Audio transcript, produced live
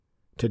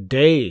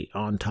Today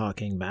on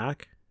Talking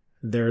Back,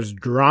 there's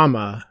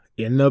drama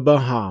in the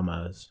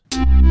Bahamas.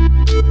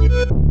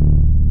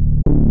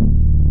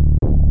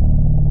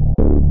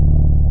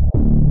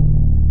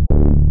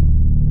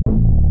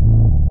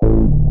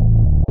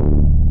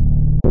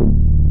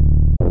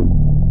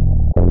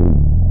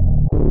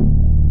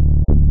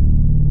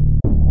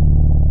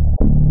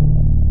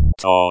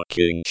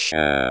 Talking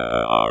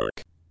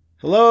Shark.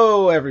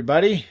 Hello,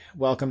 everybody.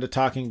 Welcome to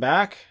Talking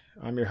Back.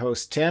 I'm your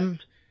host, Tim,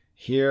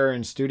 here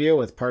in studio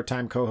with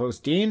part-time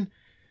co-host Dean.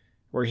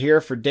 We're here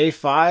for day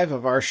 5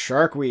 of our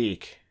Shark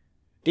Week.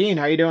 Dean,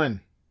 how you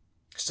doing?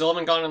 Still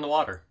haven't gone in the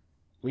water.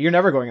 Well, you're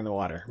never going in the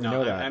water. We No,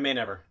 know that. I may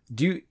never.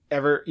 Do you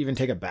ever even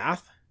take a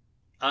bath?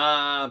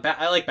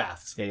 I like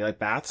baths. Yeah, you like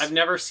baths? I've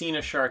never seen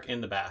a shark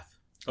in the bath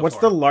before. What's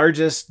the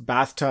largest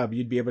bathtub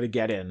you'd be able to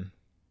get in?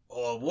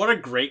 Oh, what a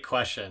great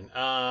question.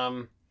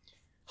 Hot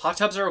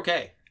tubs are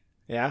okay.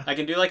 Yeah? I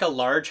can do like a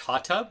large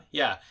hot tub.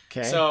 Yeah.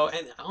 Okay. So,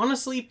 and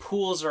honestly,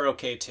 pools are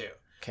okay too.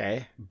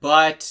 Okay.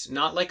 But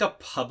not like a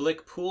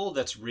public pool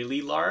that's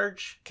really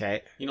large.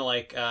 Okay. You know,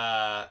 like,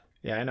 Yeah,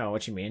 I know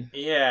what you mean.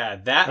 yeah,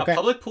 that Okay. a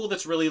public pool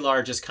that's really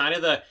large is kind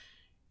of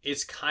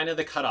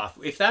the cutoff.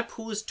 If that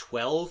pool is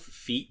 12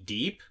 feet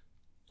deep,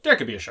 there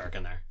could be a shark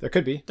in there. There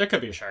could be. There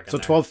could be a shark in So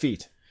there. 12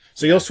 feet.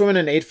 So you'll swim in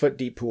an 8-foot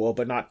deep pool,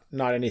 but not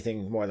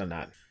anything more than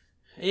that.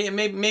 Yeah,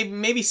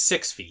 maybe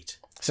 6 feet.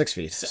 6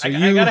 feet. So I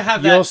gotta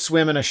have that- you'll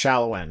swim in a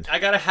shallow end. I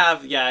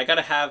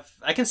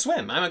can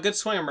swim. I'm a good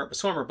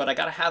swimmer, but I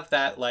gotta have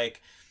that,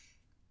 like,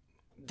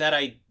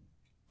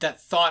 that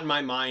thought in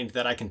my mind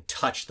that I can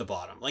touch the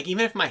bottom. Like,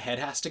 even if my head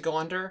has to go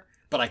under,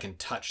 but I can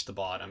touch the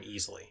bottom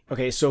easily.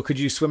 Okay, so could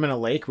you swim in a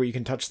lake where you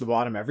can touch the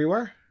bottom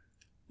everywhere?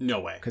 No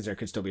way. Because there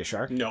could still be a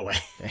shark. No way.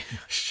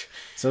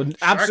 So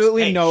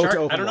absolutely no to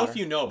open I don't know water. if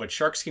you know, but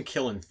sharks can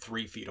kill in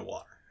 3 feet of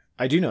water.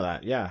 I do know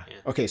that, yeah. Yeah.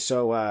 Okay,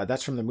 so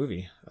that's from the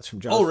movie. That's from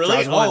Jaws. Oh,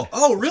 really? Jaws 1.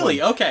 Oh, really?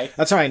 That's Okay.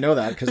 That's how I know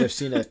that, because I've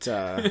seen it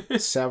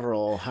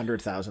several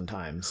 100,000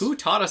 times. Who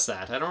taught us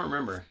that? I don't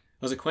remember.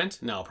 Was it Quint?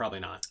 No,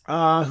 probably not.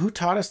 Who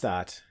taught us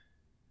that?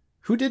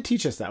 Who did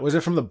teach us that? Was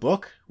it from the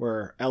book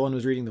where Ellen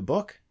was reading the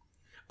book?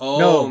 Oh,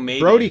 No, maybe.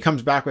 Brody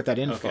comes back with that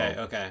info.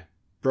 Okay.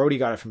 Brody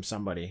got it from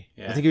somebody.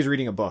 Yeah. I think he was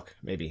reading a book,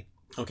 maybe.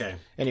 Okay.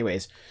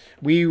 Anyways,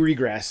 we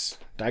regress.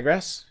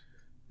 Digress?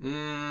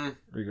 I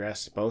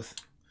Regress, both?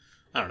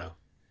 don't know.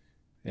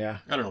 Yeah.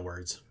 I don't know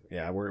words.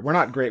 Yeah, we're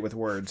not great with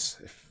words,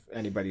 if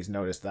anybody's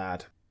noticed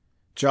that.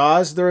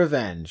 Jaws the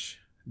Revenge.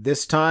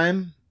 This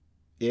time,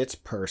 it's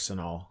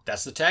personal.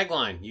 That's the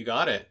tagline. You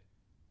got it.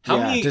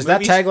 Does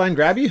that tagline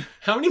grab you?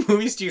 How many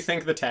movies do you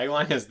think the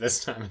tagline is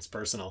this time it's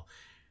personal?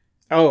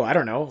 Oh, I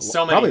don't know.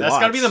 So many. Probably That's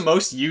got to be lots. the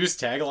most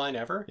used tagline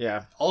ever.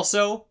 Yeah.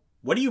 Also,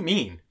 what do you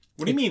mean?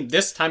 What do you mean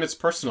this time it's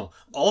personal?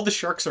 All the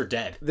sharks are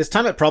dead. This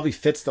time it probably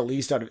fits the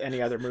least out of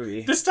any other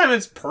movie. This time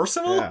it's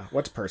personal? Yeah.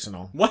 What's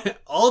personal? What?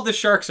 All the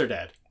sharks are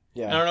dead.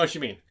 Yeah. I don't know what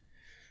you mean.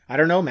 I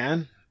don't know,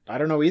 man. I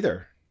don't know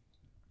either.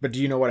 But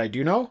do you know what I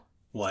do know?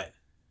 What?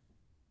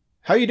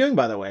 How are you doing,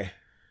 by the way?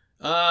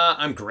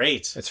 I'm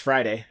great. It's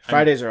Friday.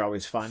 Fridays are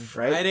always fun,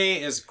 right?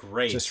 Friday is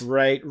great. Just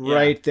right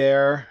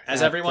there.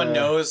 As at everyone the-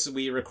 knows,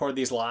 we record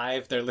these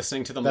live. They're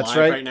listening to them That's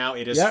live right. now.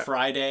 It is Yeah.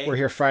 Friday. We're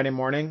here Friday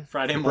morning.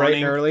 Friday Bright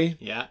morning. and early.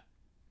 Yeah.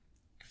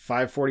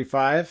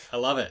 5:45. I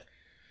love it.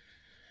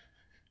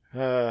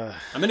 Uh,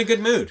 I'm in a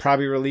good mood.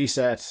 probably release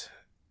at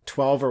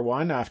 12 or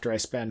 1 after I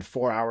spend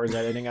 4 hours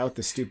editing out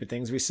the stupid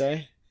things we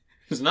say.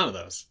 There's none of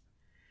those.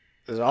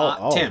 There's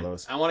all Tim, of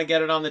those. I want to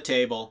get it on the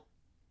table.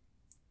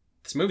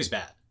 This movie's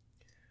bad.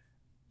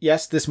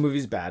 Yes, this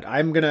movie's bad.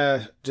 I'm going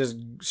to just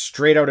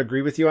straight out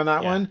agree with you on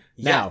that Yeah. one.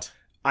 Now, Yet.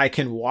 I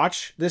can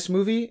watch this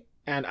movie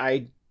and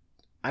I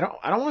don't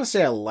want to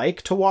say I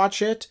like to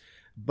watch it,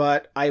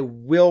 but I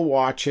will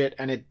watch it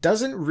and it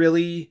doesn't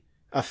really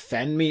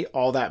offend me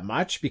all that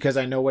much because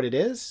I know what it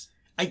is.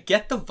 I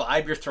get the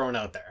vibe you're throwing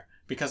out there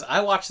because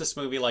I watched this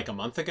movie like a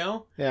month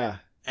ago Yeah.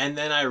 and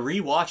then I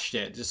rewatched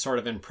it just sort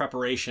of in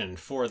preparation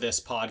for this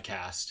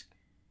podcast.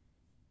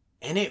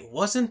 And it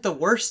wasn't the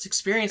worst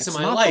experience It's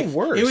in my not life. the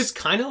worst. It was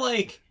kind of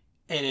like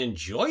an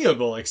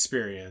enjoyable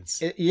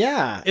experience.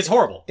 Yeah. It's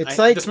horrible. It's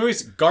like- this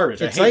movie's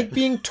garbage. It's I hate like it.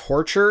 being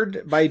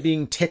tortured by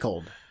being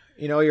tickled.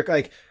 You know, you're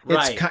like,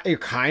 Right. you're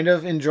kind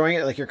of enjoying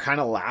it, like you're kind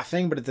of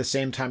laughing, but at the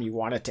same time you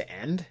want it to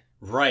end.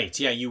 Right.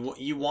 Yeah,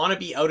 you want to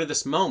be out of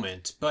this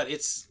moment, but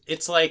it's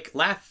like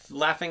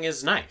laughing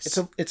is nice.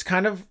 It's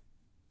kind of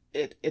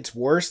it's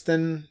worse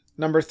than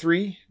number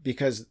 3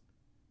 because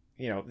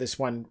this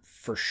one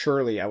for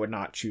surely I would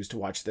not choose to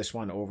watch this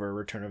one over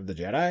Return of the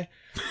Jedi,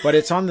 but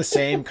it's on the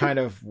same kind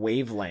of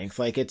wavelength.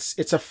 Like it's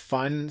a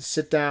fun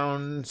sit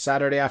down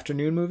Saturday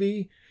afternoon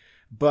movie,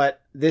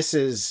 but this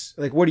is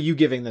like, what are you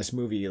giving this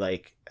movie?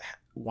 Like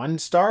 1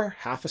 star,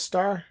 half a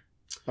star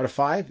out of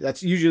 5?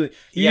 That's usually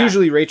you Yeah.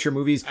 usually rate your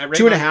movies I rate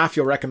 2.5.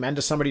 You'll recommend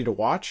to somebody to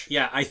watch.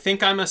 Yeah, I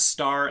think I'm a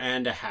star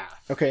and a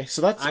half. Okay,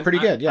 so that's pretty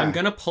good. Yeah, I'm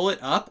going to pull it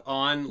up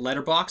on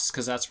Letterboxd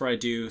because that's where I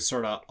do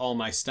sort of all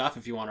my stuff.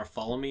 If you want to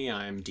follow me,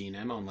 I'm Dean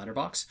M on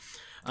Letterboxd.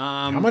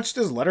 How much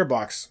does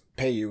Letterboxd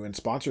pay you in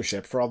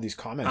sponsorship for all these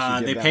comments. You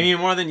They give them. pay me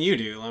more than you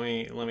do. Let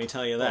me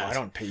tell you Oh, that. I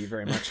don't pay you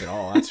very much at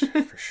all. That's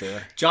for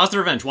sure. Jaws: The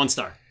Revenge, 1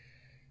 star.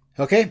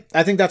 Okay,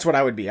 I think that's what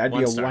I would be. I'd be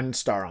 1 a star. 1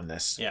 star on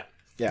this. Yeah.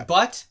 Yeah.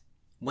 But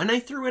when I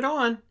threw it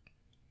on,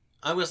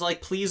 I was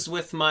like pleased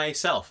with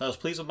myself. I was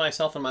pleased with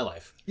myself and my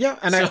life. Yeah,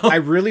 and So- I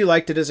really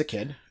liked it as a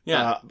kid.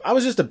 Yeah. I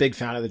was just a big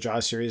fan of the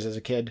Jaws series as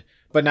a kid.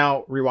 But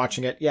now,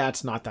 rewatching it, yeah,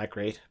 it's not that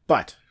great.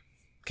 But,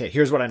 okay,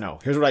 here's what I know.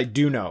 Here's what I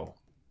do know.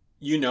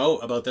 You know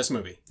about this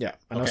movie. Yeah,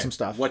 I know Okay, some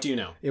stuff. What do you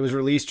know? It was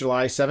released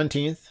July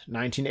 17th,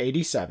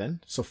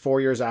 1987. So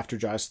 4 years after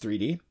Jaws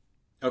 3D.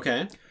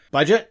 Okay.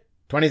 Budget,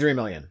 $23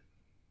 million.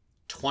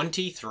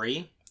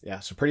 23? Yeah,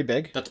 so pretty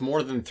big. That's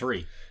more than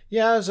 3.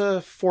 Yeah, it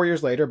was 4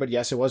 years later, but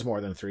yes, it was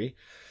more than 3.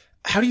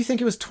 How do you think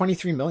it was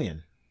 $23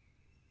 million?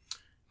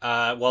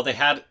 Well,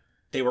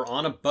 they were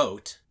on a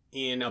boat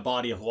in a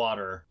body of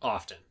water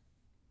often.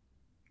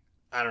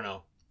 I don't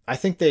know. I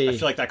think I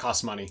feel like that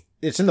costs money.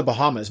 it's in the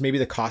Bahamas. Maybe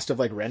the cost of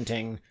like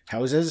renting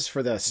houses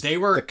for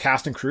the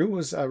cast and crew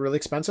was really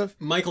expensive.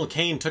 Michael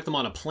Caine took them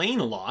on a plane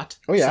a lot.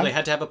 Oh, yeah. So they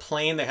had to have a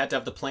plane. They had to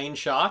have the plane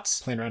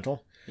shots. Plane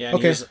rental. Yeah. And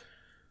Okay.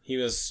 He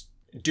was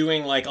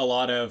doing like a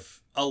lot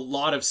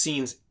of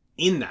scenes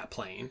in that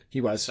plane. He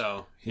was.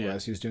 So He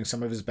was doing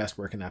some of his best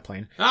work in that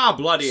plane.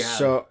 Bloody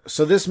hell.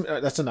 So this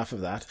that's enough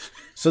of that.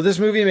 So this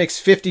movie makes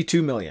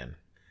 $52 million.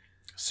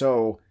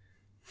 So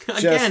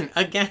Again.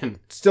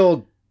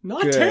 still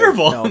Not good.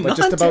 terrible. No, but Not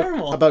just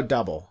terrible. about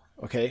double.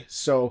 Okay,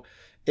 so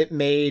it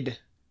made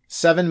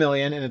 $7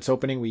 million in its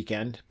opening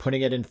weekend,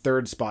 putting it in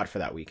third spot for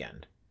that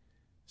weekend.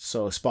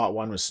 So spot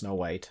 1 was Snow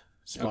White,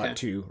 spot Okay.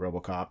 2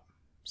 RoboCop,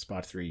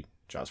 spot 3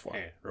 Jaws 4.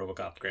 Hey,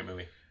 RoboCop, great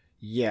movie.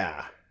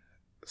 Yeah.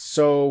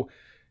 So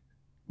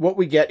what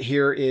we get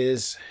here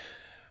is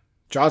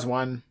Jaws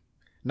 1,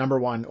 number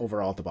 1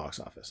 overall at the box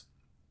office.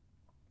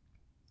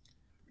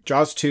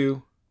 Jaws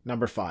 2,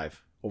 number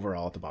 5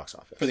 overall at the box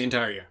office. For the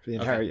entire year. For the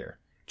entire Okay. year.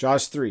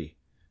 Jaws 3,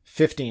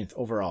 15th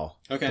overall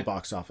Okay. at the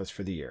box office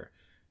for the year.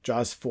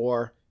 Jaws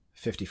 4,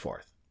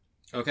 54th.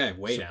 Okay,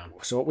 way down.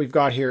 So what we've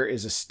got here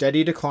is a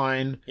steady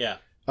decline Yeah.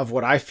 of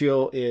what I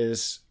feel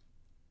is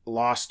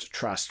lost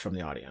trust from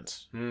the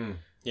audience.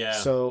 Yeah.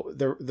 So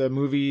the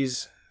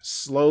movies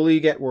slowly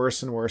get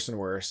worse and worse and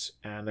worse,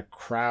 and the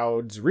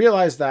crowds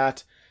realize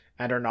that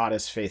and are not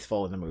as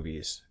faithful in the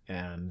movies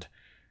and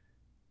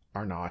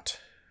are not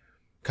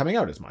coming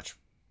out as much,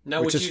 now,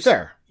 which would is you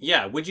fair.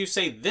 Yeah. Would you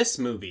say this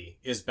movie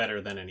is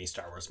better than any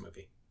Star Wars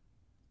movie?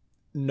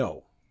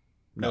 No.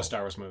 No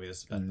Star Wars movie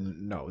is better.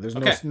 No, there's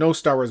Okay. no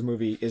Star Wars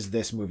movie is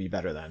this movie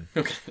better than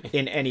Okay.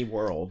 in any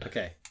world,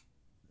 Okay.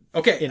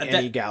 Okay. in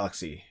any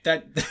galaxy,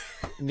 that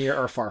near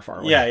or far,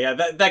 far away. yeah.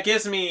 That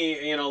gives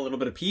me a little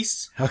bit of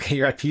peace. Okay,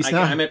 you're at peace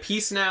now? I'm at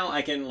peace now.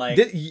 I can like.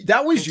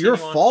 That was your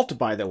continue on. fault,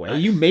 by the way.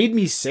 You made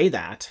me say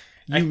that.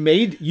 You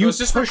I was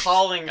just pushed,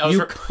 recalling.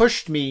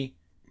 pushed me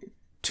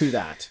to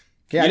that.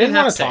 Okay, You I didn't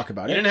have want to say talk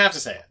about You it. didn't have to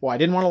say it. Well, I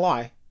didn't want to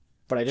lie,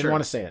 but I didn't True.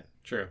 want to say it.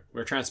 True.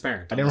 We're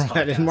transparent. I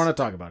didn't want to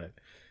talk about it.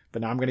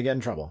 But now I'm going to get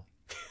in trouble.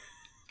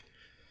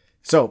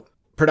 So,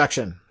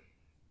 production.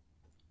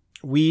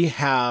 We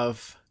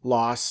have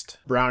lost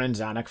Brown and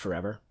Zanuck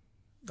forever.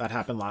 That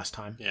happened last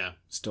time. Yeah.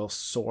 Still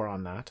sore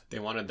on that. They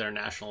wanted their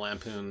National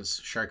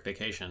Lampoon's Shark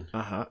Vacation.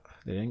 Uh-huh.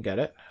 They didn't get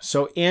it.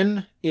 So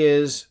in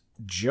is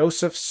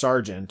Joseph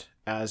Sargent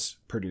as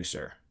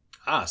producer.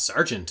 Ah,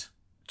 Sergeant.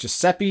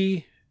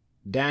 Giuseppe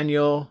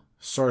Daniel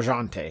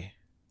Sorgente.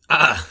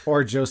 Ah.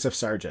 Or Joseph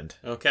Sargent.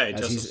 Okay.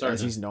 As Joseph he's, Sargent.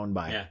 as he's known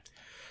by. Yeah.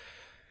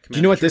 Do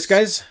you know what this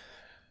guy's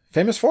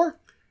famous for?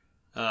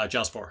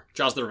 Jaws 4.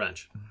 Jaws the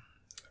Revenge.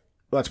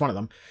 Well, that's one of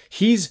them.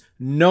 He's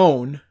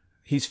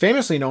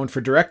famously known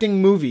for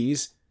directing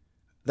movies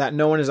that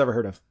no one has ever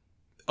heard of.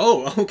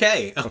 Oh,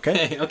 okay.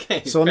 Okay.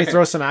 Okay. So let me fair.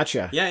 throw some at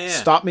you. Yeah.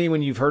 Stop me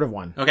when you've heard of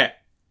one. Okay.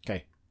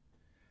 Okay.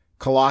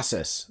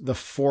 Colossus, the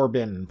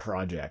Forbin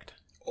Project.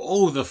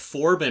 Oh, the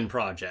Forbin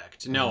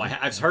Project. No,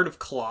 I've heard of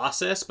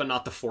Colossus, but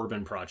not the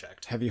Forbin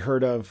Project. Have you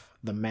heard of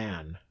The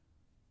Man?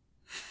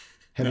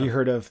 Have No. you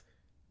heard of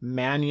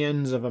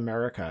Manions of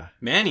America?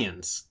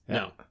 Manions. Yeah.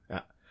 No.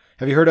 Yeah.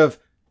 Have you heard of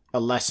A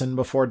Lesson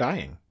Before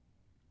Dying?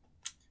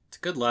 It's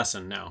a good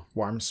lesson. No.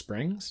 Warm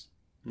Springs?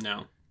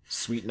 No.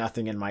 Sweet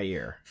Nothing in My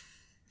Ear.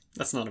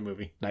 That's not a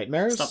movie.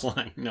 Nightmares? Stop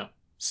lying. No.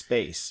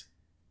 Space.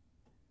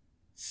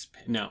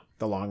 No.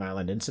 The Long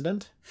Island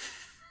Incident?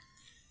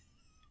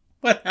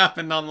 What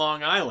happened on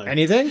Long Island?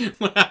 Anything?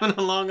 What happened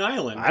on Long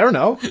Island? I don't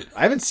know.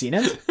 I haven't seen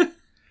it.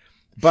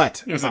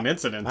 But It was an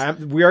incident.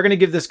 we are going to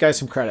give this guy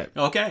some credit.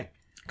 Okay.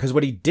 Because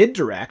what he did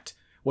direct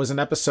was an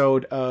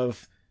episode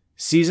of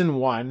season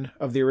 1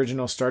 of the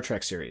original Star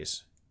Trek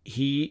series.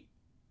 He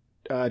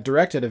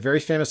directed a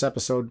very famous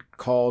episode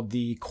called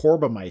the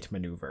Corbomite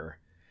Maneuver,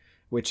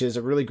 which is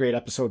a really great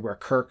episode where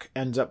Kirk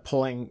ends up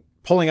pulling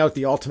out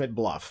the ultimate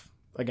bluff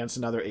against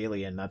another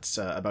alien that's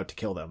about to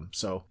kill them.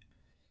 So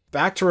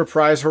back to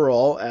reprise her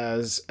role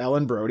as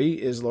Ellen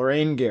Brody is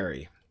Lorraine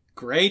Gary.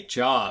 Great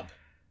job.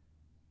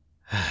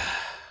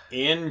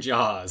 In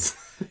Jaws.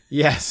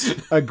 Yes,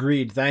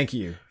 agreed. Thank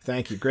you.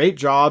 Great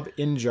job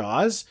in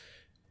Jaws.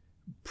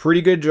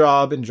 Pretty good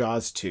job in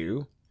Jaws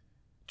 2.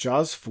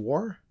 Jaws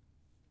 4?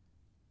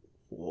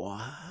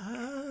 What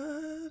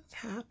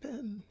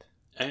happened?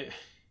 I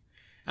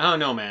don't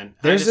know, man.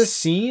 There's a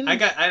scene. I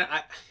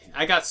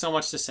got so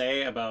much to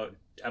say about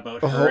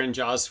her in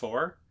Jaws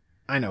 4.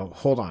 I know.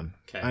 Hold on.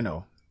 Okay. I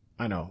know.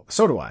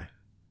 So do I.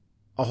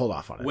 I'll hold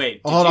off on it.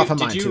 Wait. I'll hold off on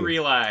mine Did you too.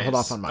 realize? I'll hold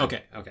off on mine.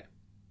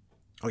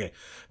 Okay.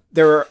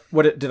 There were.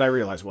 What did I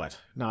realize? What?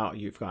 Now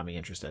you've got me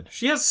interested.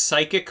 She has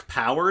psychic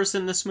powers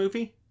in this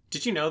movie.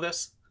 Did you know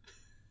this?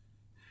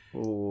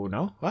 Oh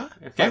no. What?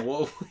 Okay.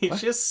 What? Well,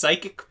 she has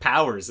psychic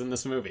powers in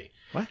this movie.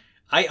 What?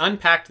 I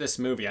unpacked this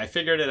movie. I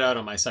figured it out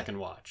on my second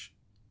watch.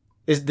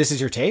 This is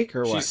your take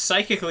or what? She's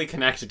psychically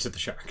connected to the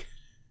shark.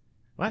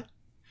 What?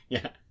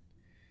 Yeah.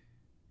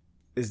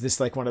 Is this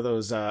like one of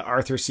those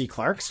Arthur C.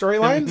 Clarke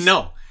storylines?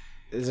 No.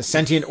 Is a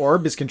sentient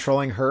orb is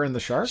controlling her and the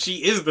shark? She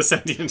is the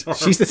sentient orb.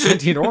 She's the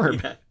sentient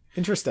orb. Yeah.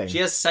 Interesting. She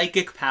has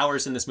psychic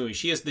powers in this movie.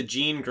 She is the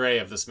Jean Grey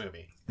of this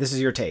movie. This is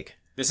your take.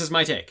 This is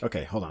my take.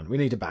 Okay, hold on. We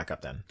need to back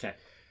up then. Okay.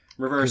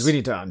 Because Reverse. we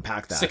need to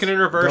unpack that. Stick it in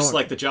reverse Don't-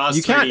 like the Jaws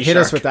You can't 3D hit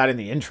us shark. with that in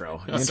the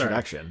intro, in the sorry.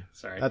 introduction.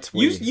 Sorry. That's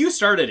you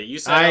started it. You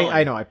said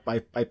I know.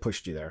 I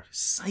pushed you there.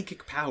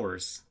 psychic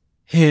powers.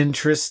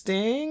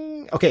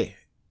 Interesting. Okay.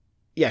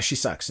 Yeah, she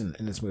sucks in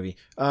this movie.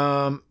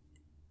 Now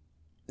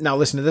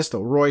listen to this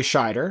though. Roy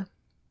Scheider.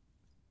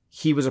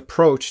 He was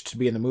approached to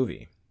be in the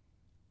movie.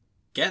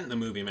 Get in the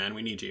movie, man.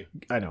 We need you.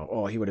 I know.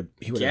 Oh, he would have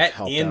Get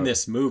helped in out.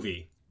 this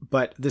movie.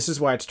 But this is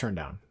why it's turned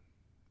down.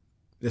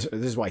 This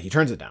is why he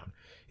turns it down.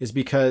 Is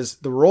because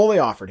the role they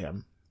offered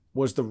him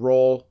was the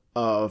role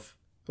of,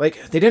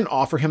 like, they didn't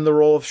offer him the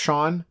role of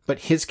Sean, but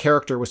his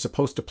character was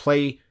supposed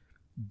to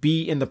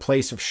be in the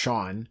place of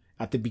Sean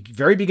at the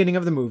very beginning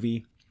of the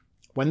movie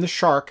when the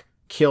shark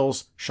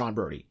kills Sean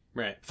Brody.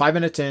 Right. 5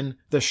 minutes in,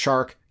 the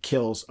shark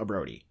kills a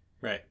Brody.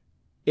 Right.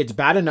 It's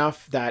bad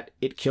enough that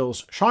it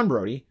kills Sean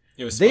Brody.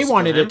 It was They supposed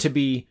wanted kill it to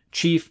be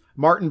Chief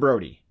Martin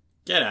Brody.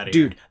 Get out of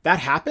here. Dude, that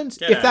happens?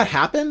 Get If outta that here.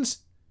 happens,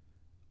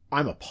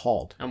 I'm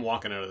appalled. I'm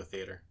walking out of the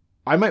theater.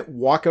 I might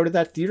walk out of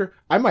that theater.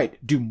 I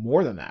might do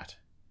more than that.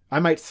 I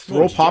might throw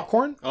would you do?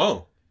 popcorn.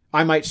 Oh.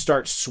 I might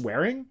start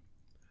swearing.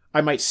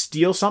 I might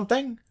steal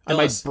something. I They'll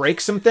might es- break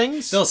some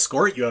things. They'll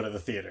escort you out of the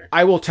theater.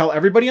 I will tell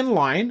everybody in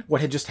line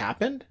what had just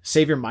happened.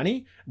 Save your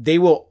money. They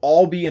will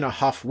all be in a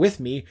huff with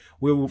me.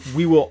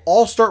 We will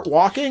all start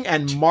walking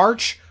and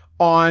march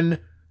on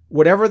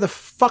whatever the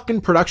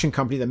fucking production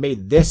company that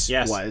made this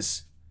Yes.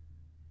 was.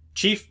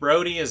 Chief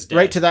Brody is dead.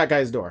 Right to that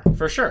guy's door.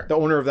 For sure. The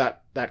owner of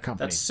that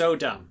company. That's so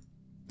dumb.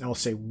 And I'll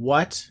say,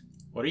 what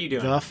What are you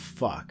doing? the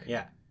fuck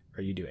Yeah.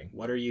 are you doing?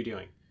 What are you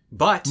doing?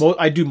 But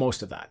I do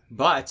most of that.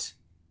 But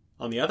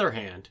on the other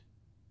hand,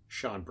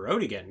 Sean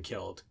Brody getting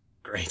killed.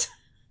 Great.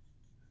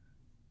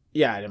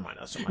 Yeah, I didn't mind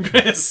that so much.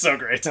 It's so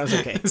great. That was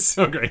okay. It's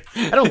so great.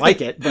 I don't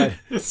like it, but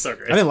It's so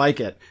great. I didn't like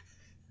it.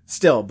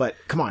 Still, but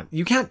come on.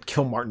 You can't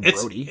kill Martin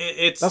Brody.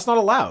 That's not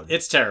allowed.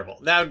 It's terrible.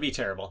 That would be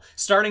terrible.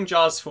 Starting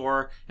Jaws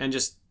 4 and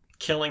just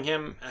killing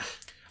him.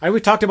 We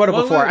talked about it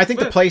Well, before. look, I think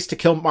the look. place to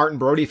kill Martin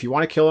Brody, if you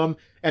want to kill him,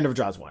 end of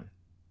Jaws 1.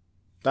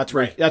 That's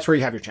where Right. that's where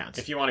you have your chance.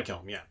 If you want to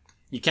kill him, yeah.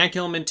 You can't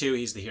kill him in 2.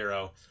 He's the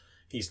hero.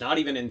 He's not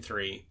even in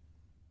 3.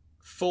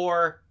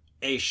 4,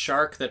 a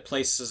shark that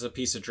places a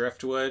piece of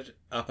driftwood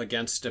up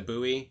against a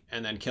buoy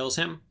and then kills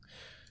him.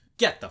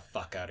 Get the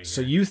fuck out of here.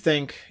 So you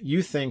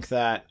think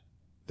that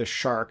the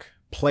shark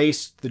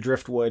placed the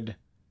driftwood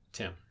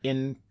Tim.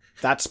 in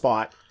that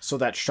spot so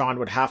that Sean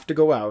would have to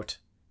go out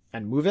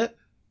and move it?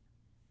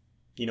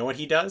 You know what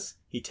he does?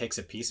 He takes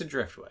a piece of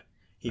driftwood.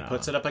 He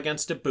puts it up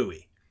against a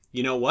buoy.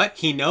 You know what?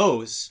 He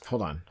knows.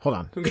 Hold on.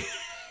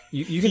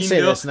 You can You say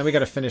know- this, and then we got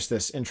to finish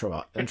this intro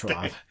off.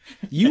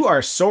 You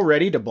are so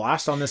ready to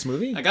blast on this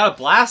movie. I got a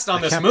blast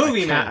on this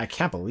movie, I man.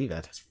 can't believe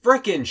it.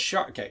 Frickin'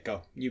 shark. Okay,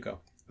 go. You go.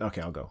 Okay,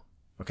 I'll go.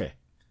 Okay.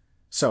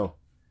 So,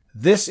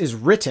 this is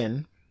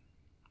written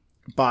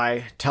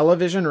by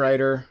television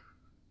writer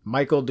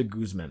Michael de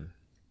Guzman.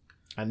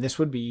 And this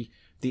would be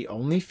the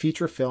only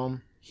feature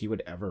film he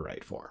would ever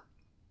write for.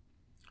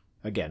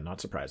 Again, not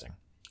surprising.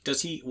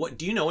 Does he? What?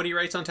 Do you know what he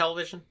writes on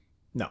television?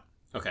 No.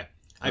 Okay.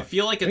 I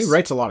feel like it's. He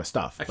writes a lot of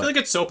stuff. I feel like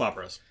it's soap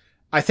operas.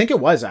 I think it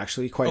was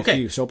actually quite a Okay,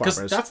 few soap because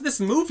operas. that's this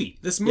movie.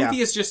 This movie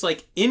Yeah. is just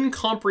like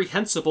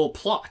incomprehensible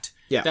plot.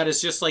 Yeah. That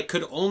is just like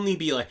could only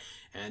be like,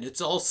 and it's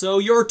also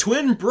your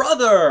twin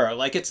brother.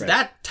 Like it's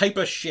that type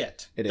of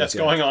shit It is, that's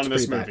yeah. going on It's in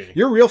this pretty bad. movie.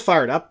 You're real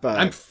fired up.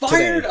 I'm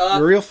fired today. up.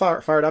 You're real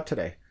fired up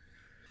today.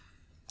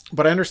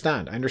 But I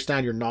understand. I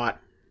understand you're not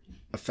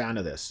a fan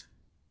of this.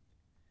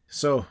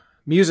 So,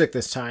 music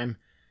this time.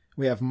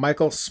 We have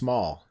Michael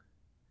Small.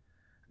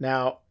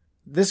 Now,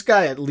 this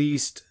guy at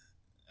least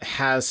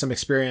has some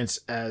experience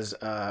as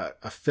a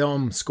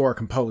film score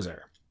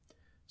composer.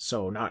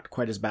 So, not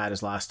quite as bad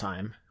as last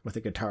time with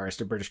a guitarist,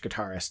 a British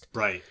guitarist.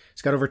 Right.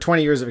 He's got over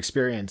 20 years of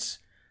experience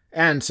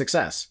and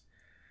success.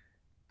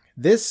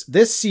 This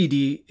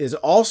CD is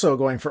also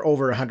going for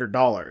over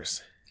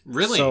 $100.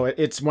 Really? So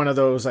it's one of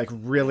those like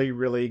really,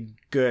 really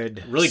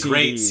good, Really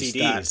great CDs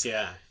CDs. that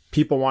Yeah.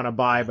 people want to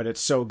buy, but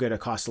it's so good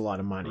it costs a lot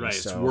of money. Right.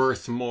 So, It's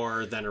worth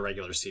more than a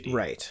regular CD.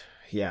 right.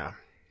 Yeah.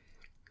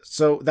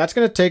 So that's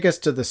going to take us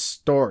to the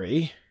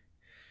story.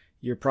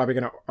 You're probably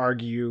going to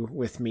argue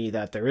with me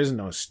that there is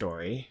no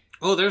story.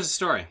 Oh, there's a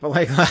story. But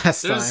like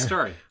last There's a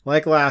time,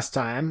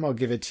 story. I'll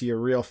give it to you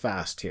real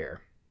fast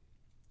here.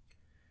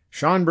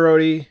 Sean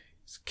Brody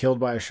is killed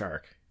by a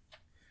shark.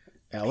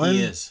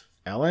 He is.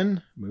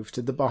 Ellen moves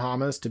to the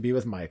Bahamas to be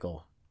with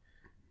Michael.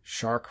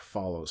 Shark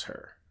follows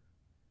her.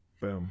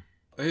 Boom.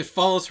 It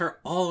follows her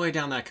all the way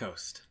down that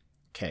coast.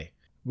 Okay.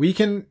 We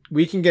can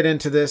get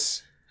into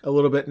this a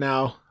little bit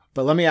now,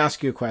 but let me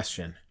ask you a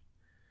question.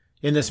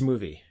 In this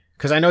movie,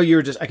 because I know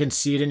I can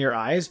see it in your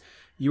eyes.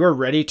 You are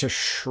ready to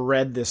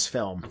shred this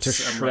film,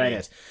 shred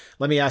it.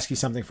 Let me ask you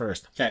something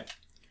first. Okay.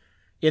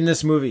 In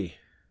this movie,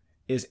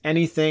 is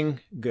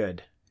anything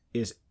good?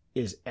 Is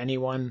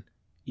anyone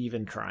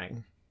even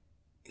trying?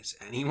 Is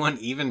anyone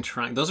even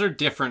trying? Those are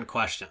different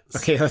questions.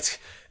 Okay,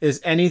 is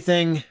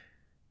anything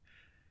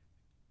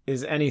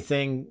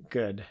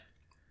good?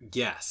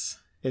 Yes.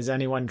 Is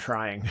anyone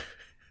trying?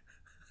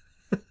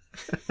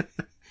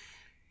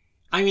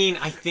 I mean,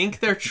 I think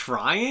they're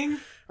trying.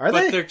 Are but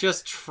they? They're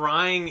just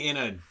trying in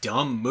a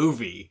dumb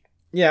movie.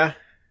 Yeah.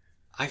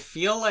 I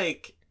feel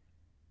like...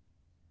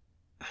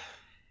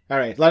 All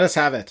right, let us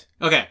have it.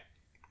 Okay.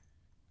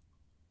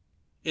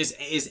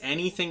 Is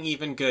anything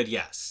even good?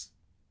 Yes.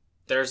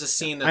 There's a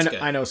scene that's good.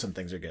 I know some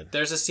things are good.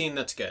 There's a scene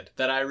that's good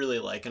that I really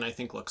like and I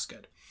think looks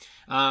good.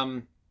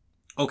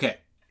 Okay.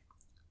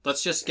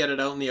 Let's just get it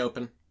out in the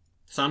open.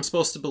 So I'm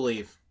supposed to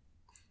believe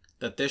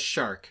that this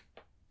shark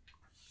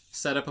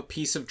set up a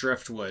piece of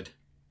driftwood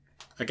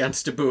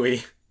against a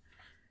buoy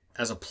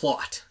as a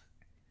plot,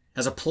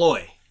 as a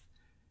ploy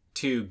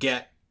to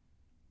get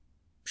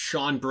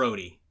Sean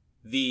Brody,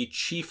 the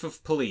chief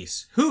of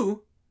police,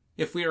 who,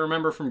 if we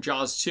remember from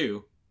Jaws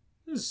 2,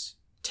 is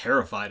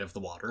terrified of the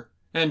water,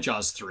 and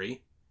Jaws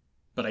 3,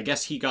 but I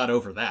guess he got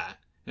over that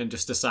and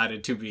just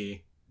decided to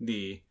be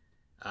the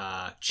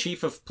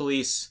chief of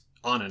police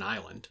on an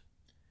island.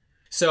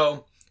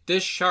 So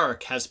this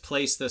shark has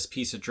placed this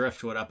piece of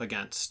driftwood up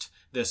against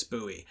this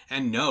buoy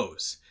and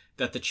knows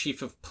that the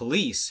chief of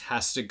police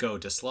has to go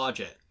dislodge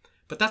it.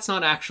 But that's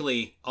not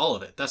actually all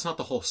of it. That's not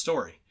the whole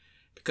story.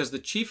 Because the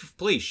chief of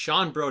police,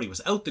 Sean Brody,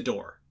 was out the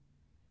door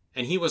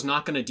and he was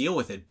not going to deal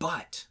with it.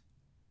 But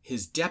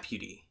his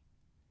deputy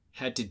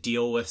had to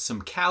deal with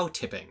some cow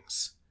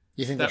tippings.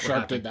 You think the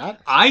shark did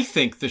that? I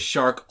think the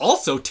shark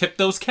also tipped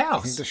those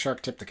cows. I think the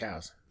shark tipped the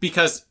cows.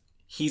 Because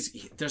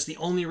there's the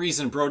only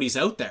reason Brody's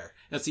out there.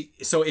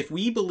 So if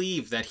we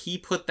believe that he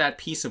put that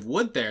piece of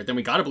wood there, then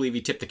we got to believe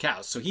he tipped the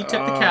cows. So he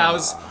tipped the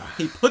cows.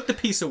 He put the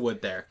piece of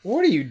wood there.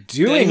 What are you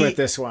doing with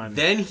this one?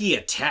 Then he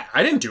attacked.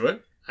 I didn't do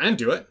it.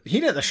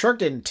 The shark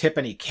didn't tip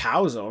any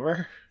cows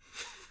over.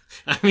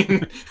 I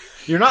mean,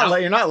 you're not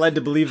led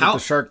to believe that the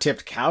shark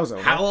tipped cows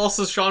over. How else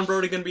is Sean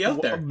Brody going to be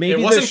out there?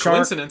 Maybe it wasn't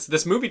coincidence.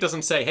 This movie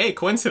doesn't say, "Hey,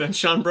 coincidence,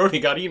 Sean Brody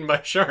got eaten by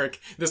a shark."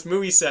 This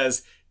movie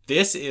says,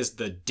 "This is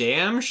the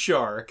damn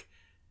shark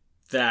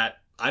that."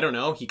 I don't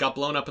know. He got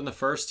blown up in the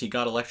first. He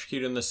got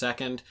electrocuted in the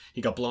second. He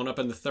got blown up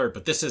in the third.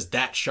 But this is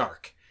that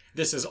shark.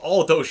 This is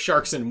all those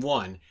sharks in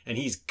one. And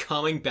he's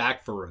coming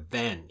back for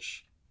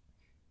revenge.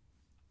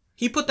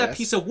 He put that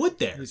piece of wood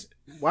there.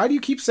 Why do you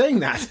keep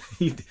saying that?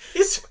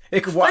 It's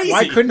crazy.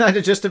 Why couldn't that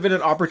have just have been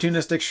an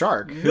opportunistic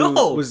shark who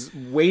was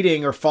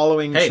waiting or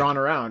following Sean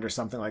around or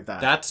something like that?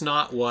 That's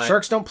not what...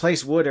 Sharks don't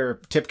place wood or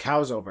tip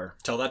cows over.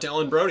 Tell that to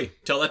Ellen Brody.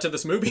 Tell that to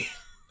this movie.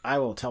 I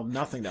will tell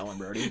nothing to Ellen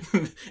Brody.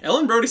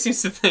 Ellen Brody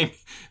seems to think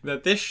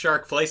that this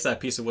shark placed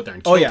that piece of wood there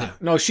and killed him.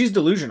 No, she's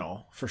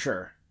delusional for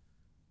sure.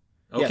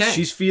 Okay. Yes,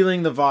 she's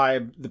feeling the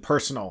vibe, the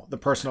personal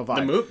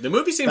vibe. The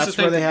movie seems That's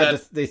to think where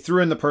they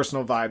threw in the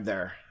personal vibe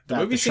there.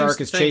 The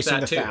shark is chasing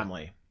the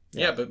family.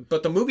 Yeah,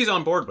 but the movie's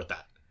on board with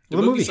that.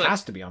 The movie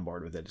has to be on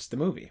board with it. It's the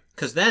movie.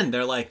 Because then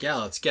they're like, yeah,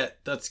 let's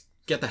get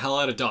the hell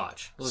out of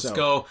Dodge. Let's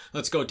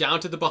go down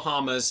to the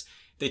Bahamas.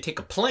 They take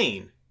a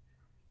plane.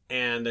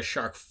 And the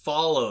shark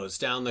follows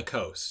down the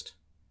coast.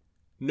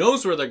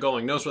 Knows where they're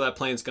going. Knows where that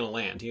plane's going to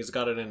land. He's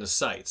got it in his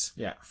sights.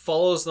 Yeah.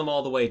 Follows them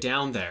all the way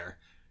down there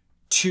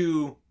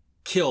to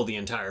kill the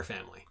entire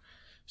family.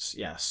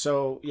 Yeah.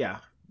 So, yeah.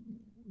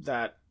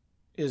 That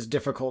is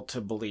difficult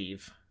to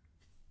believe.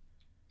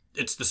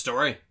 It's the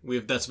story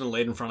that's been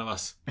laid in front of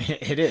us.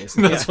 It is.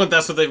 That's what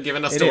they've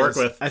given us to work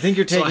with. I think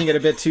you're taking it a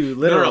bit too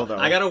literal, though.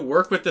 I got to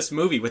work with this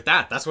movie with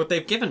that. That's what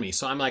they've given me.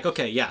 So I'm like,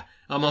 okay, yeah,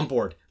 I'm on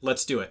board.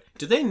 Let's do it.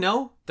 Do they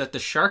know that the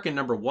shark in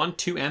number 1,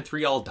 2, and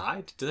 3 all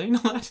died? Do they know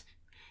that?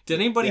 Did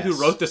anybody who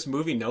wrote this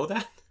movie know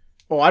that?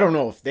 Oh, I don't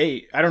know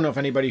if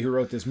anybody who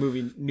wrote this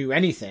movie knew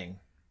anything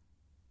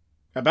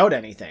about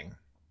anything.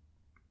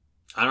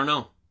 I don't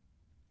know.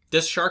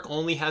 This shark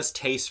only has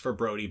taste for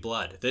Brody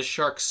blood. This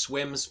shark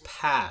swims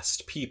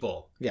past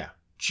people. Yeah.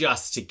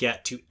 Just to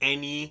get to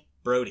any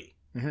Brody.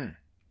 Mm-hmm.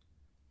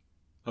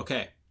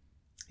 Okay.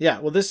 Yeah,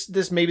 well this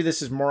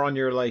is more on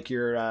your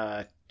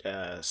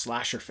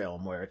slasher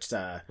film where it's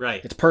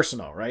right. It's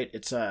personal, right?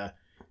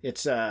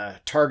 It's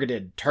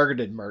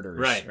targeted murders,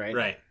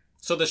 right.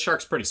 So the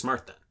shark's pretty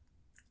smart then.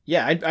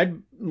 Yeah,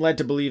 I'd led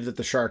to believe that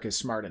the shark is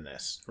smart in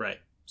this. Right.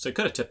 So he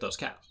could have tipped those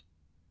cows.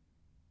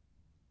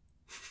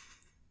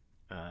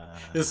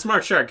 He's a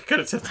smart shark. He could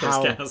have tipped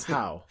those cows.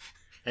 How?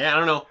 Yeah, I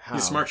don't know. How?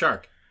 He's a smart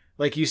shark.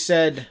 Like you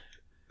said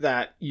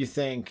that you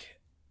think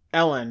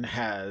Ellen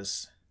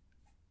has,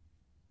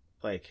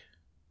 like...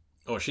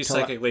 Oh, she's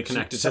psychically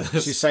connected to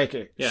this. She's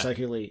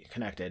psychically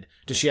connected.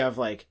 Does she have,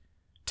 like,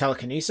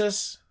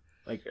 telekinesis?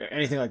 Like,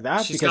 anything like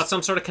that? She's got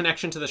some sort of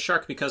connection to the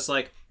shark because,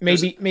 like...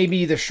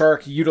 Maybe the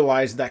shark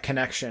utilized that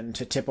connection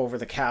to tip over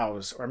the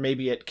cows, or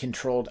maybe it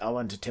controlled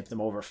Ellen to tip them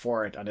over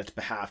for it on its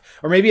behalf.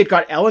 Or maybe it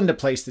got Ellen to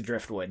place the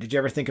driftwood. Did you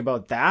ever think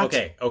about that?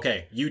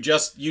 Okay. You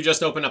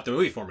just opened up the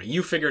movie for me.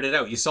 You figured it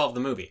out. You solved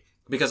the movie.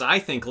 Because I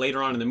think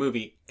later on in the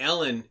movie,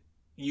 Ellen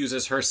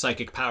uses her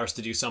psychic powers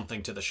to do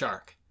something to the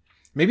shark.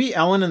 Maybe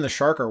Ellen and the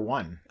shark are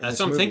one. That's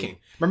what I'm thinking.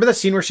 Remember that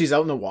scene where she's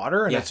out in the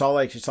water and it's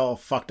all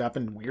fucked up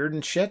and weird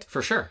and shit?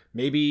 For sure.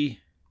 Maybe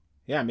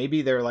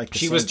they're like the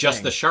she same was just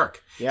thing. the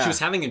shark. Yeah. She was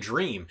having a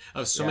dream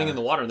of swimming in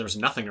the water and there was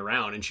nothing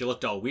around and she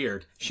looked all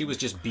weird. She was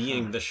just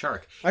being the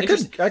shark. I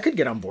could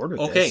get on board with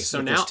this. Okay,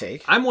 so now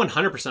take. I'm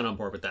 100% on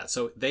board with that.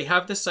 So they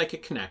have this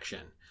psychic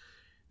connection.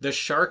 The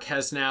shark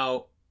has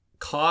now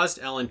caused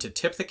Ellen to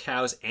tip the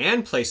cows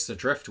and place the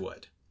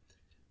driftwood.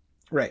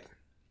 Right.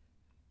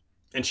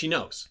 And she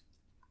knows.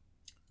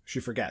 She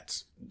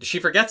forgets. She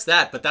forgets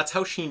that, but that's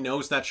how she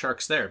knows that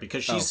shark's there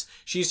because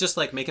she's just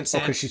like making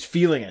sand. Because she's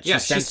feeling it.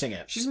 She's sensing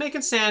it. She's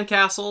making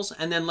sandcastles,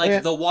 and then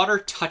the water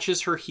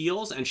touches her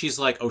heels, and she's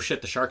like, "Oh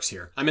shit, the shark's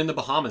here! I'm in the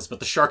Bahamas, but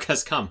the shark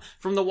has come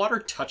from the water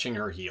touching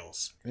her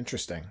heels."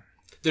 Interesting.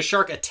 The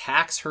shark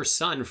attacks her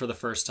son for the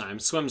first time,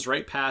 swims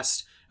right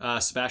past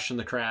Sebastian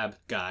the Crab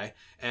guy,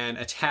 and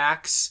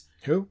attacks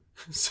who?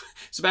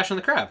 Sebastian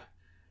the Crab.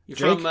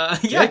 Jake?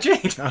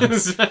 Jake.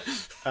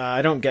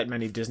 I don't get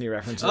many Disney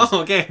references.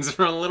 Oh, okay. It's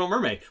from Little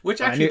Mermaid.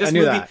 Which actually,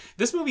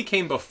 this movie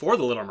came before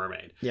The Little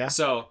Mermaid. Yeah.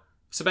 So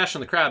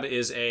Sebastian the Crab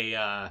is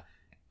a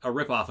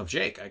ripoff of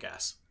Jake, I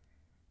guess.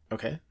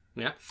 Okay.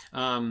 Yeah.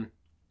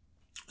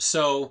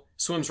 So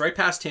swims right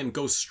past him,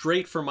 goes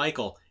straight for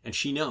Michael, and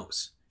she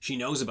knows. She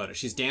knows about it.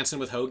 She's dancing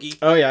with Hoagie.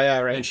 Oh yeah,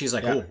 right. And she's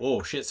like,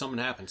 oh shit, something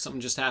happened. Something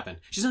just happened.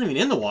 She's not even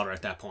in the water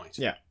at that point.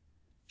 Yeah.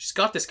 She's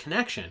got this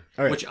connection,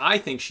 which I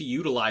think she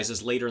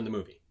utilizes later in the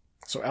movie.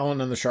 So Ellen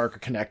and the shark are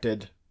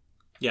connected.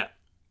 Yeah.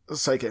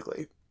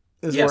 Psychically.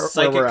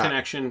 Psychic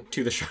connection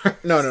to the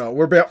shark. No.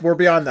 We're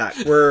beyond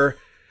that.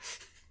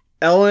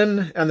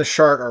 Ellen and the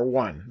shark are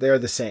one. They are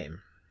the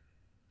same.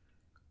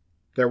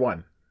 They're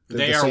one.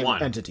 They are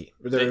one entity.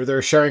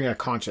 They're sharing a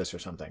conscious or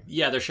something.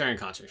 Yeah, they're sharing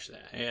conscious.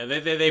 Yeah,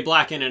 they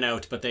black in and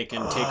out, but they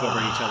can take over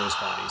each other's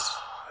bodies.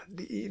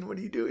 Dean, what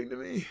are you doing to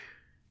me?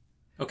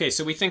 Okay,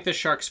 so we think this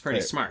shark's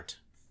pretty smart.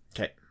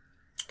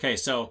 Okay,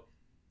 so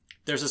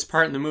there's this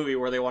part in the movie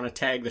where they want to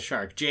tag the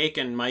shark. Jake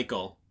and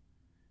Michael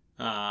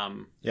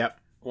want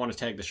to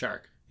tag the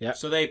shark. Yep.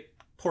 So they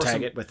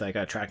tag it with like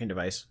a tracking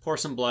device. Pour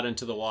some blood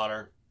into the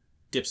water,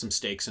 dip some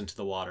steaks into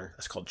the water.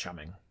 That's called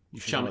chumming.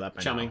 You should know that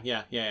by chumming.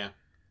 now.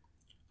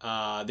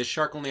 Yeah. This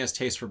shark only has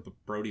taste for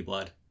Brody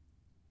blood.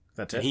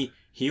 That's it. And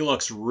he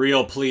looks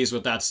real pleased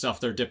with that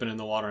stuff they're dipping in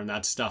the water and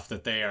that stuff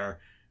that they're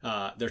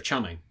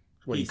chumming.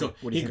 What do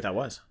you think that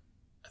was?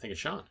 I think it's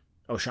Sean.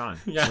 Oh, Sean.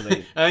 Yeah, so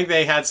I think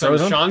they had some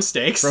Sean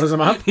steaks. Froze them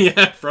up?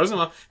 Yeah, froze them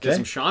up. Did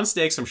some Sean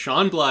steaks, some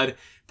Sean blood,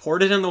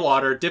 poured it in the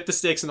water, dipped the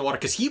steaks in the water,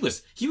 because he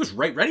was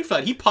right ready for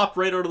that. He popped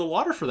right out of the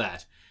water for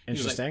that.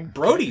 Interesting. Like,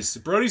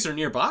 Brody's are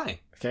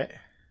nearby. Okay.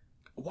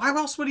 Why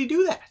else would he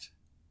do that?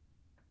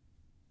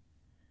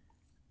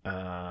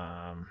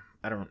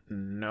 I don't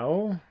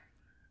know.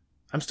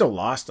 I'm still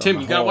lost on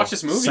Tim, you gotta watch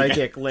this movie.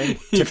 Psychic link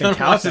tipping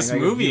cow thing.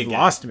 You've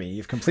lost me.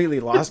 You've completely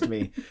lost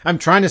me. I'm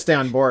trying to stay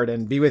on board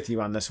and be with you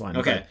on this one.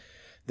 Okay.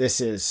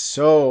 This is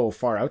so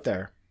far out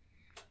there.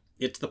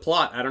 It's the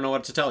plot. I don't know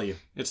what to tell you.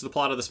 It's the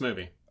plot of this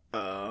movie.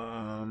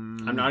 I'm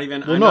not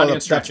even. Well, no,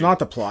 that's not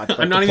the plot.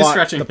 I'm not even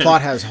stretching. The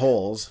plot has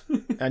holes,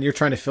 and you're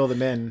trying to fill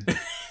them in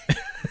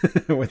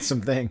with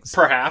some things.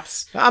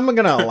 Perhaps. I'm going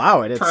to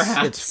allow it.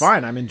 It's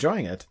fine. I'm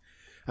enjoying it.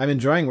 I'm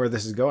enjoying where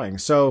this is going.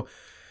 So,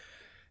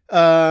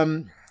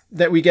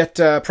 that we get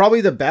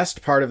probably the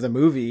best part of the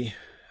movie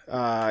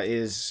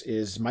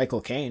is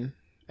Michael Caine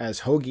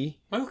as Hoagie.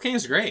 Michael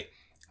Caine's great.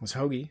 As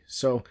Hoagie.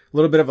 So a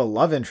little bit of a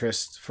love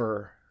interest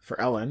for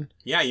Ellen.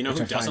 Yeah, you know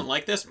who doesn't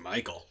like this?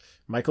 Michael.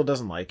 Michael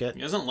doesn't like it.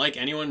 He doesn't like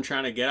anyone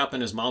trying to get up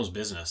in his mom's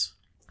business.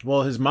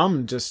 Well, his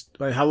mom just...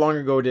 Like, how long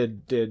ago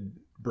did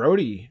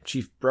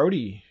Chief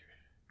Brody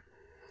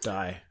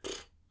die?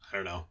 I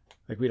don't know.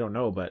 Like, we don't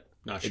know, but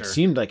not sure. It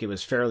seemed like it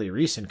was fairly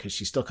recent because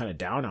she's still kind of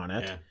down on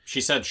it. Yeah.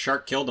 She said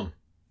shark killed him.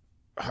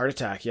 Heart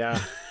attack,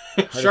 yeah.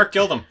 Shark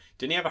killed him.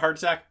 Didn't he have a heart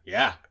attack?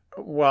 Yeah.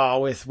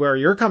 Well, with where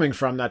you're coming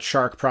from, that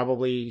shark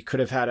probably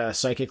could have had a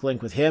psychic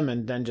link with him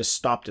and then just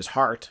stopped his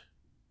heart.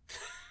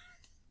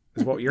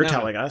 Is what you're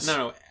telling us.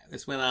 No,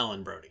 it's with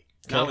Alan Brody.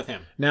 Okay. Not with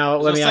him. Now,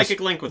 let me ask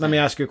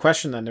you a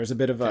question then. There's a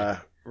bit of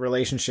a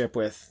relationship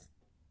with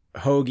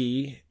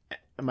Hoagie,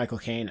 Michael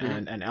Caine,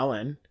 and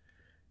Ellen.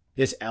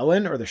 Is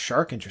Ellen or the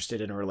shark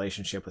interested in a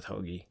relationship with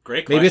Hoagie?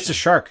 Great question. Maybe it's the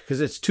shark,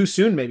 because it's too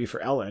soon maybe for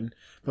Ellen,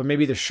 but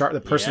maybe the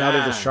personality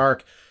of the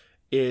shark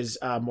is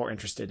more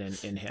interested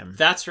in him.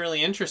 That's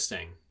really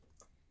interesting.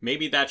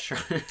 maybe that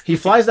shark. He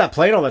flies that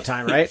plane all the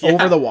time, right? Yeah.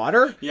 Over the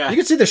water. Yeah. You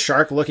can see the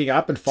shark looking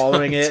up and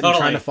following it and Totally.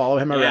 trying to follow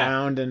him Yeah.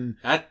 around. And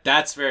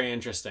That's very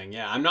interesting.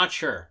 Yeah, I'm not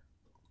sure.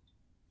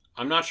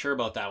 I'm not sure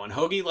about that one.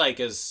 Hoagie like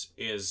is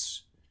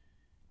he's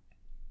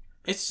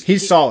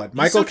solid.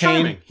 Michael so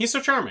charming. Caine. He's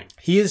so charming.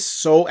 He is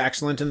so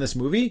excellent in this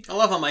movie. I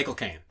love how Michael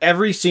Caine.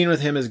 Every scene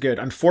with him is good.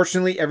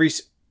 Unfortunately,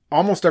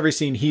 almost every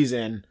scene he's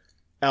in,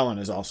 Ellen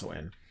is also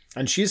in.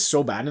 And she's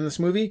so bad in this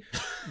movie.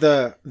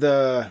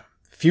 The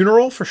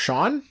funeral for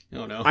Sean,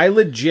 Oh no. I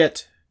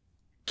legit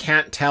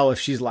can't tell if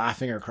she's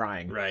laughing or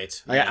crying.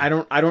 Right. I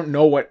don't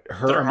know what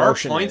her there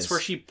emotion are points is. where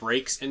she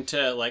breaks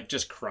into like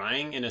just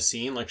crying in a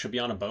scene, like she'll be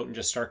on a boat and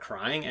just start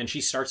crying, and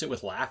she starts it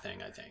with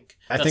laughing. I think.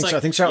 I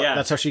think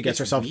that's how she gets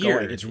it's herself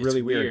weird. going. It's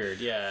really weird.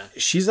 Yeah.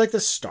 She's like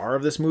the star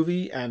of this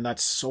movie, and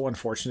that's so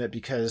unfortunate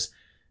because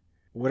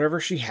whatever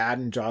she had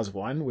in Jaws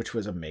 1, which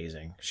was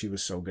amazing, she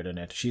was so good in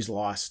it. She's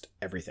lost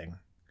everything.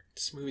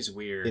 This movie's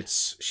weird.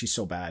 She's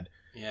so bad.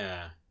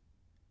 Yeah.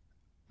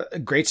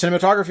 Great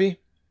cinematography.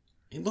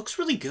 It looks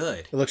really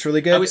good. It looks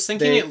really good. I was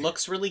thinking it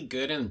looks really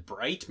good and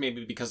bright,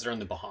 maybe because they're in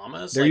the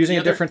Bahamas. They're Like, using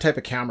the a different type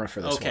of camera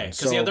for this one. Okay,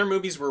 because the other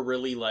movies were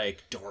really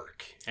like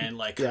dark and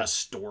like kind of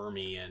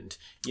stormy, and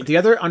the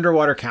other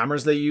underwater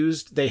cameras they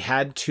used, they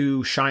had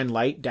to shine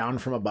light down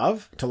from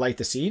above to light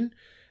the scene.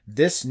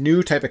 This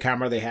new type of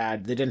camera they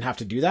had, they didn't have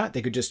to do that.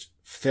 They could just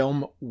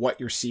film what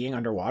you're seeing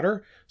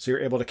underwater, so you're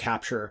able to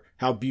capture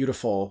how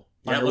beautiful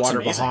underwater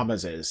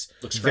Bahamas is.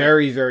 Looks great.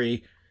 Very,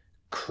 very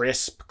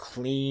crisp,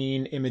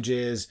 clean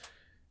images,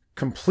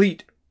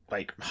 complete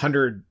like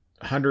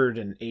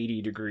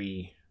 180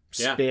 degree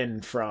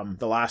spin from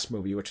the last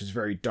movie, which was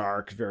very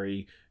dark,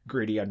 very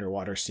gritty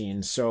underwater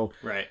scenes. So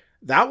right.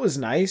 that was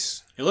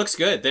nice. It looks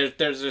good.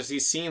 There's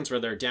these scenes where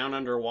they're down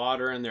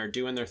underwater and they're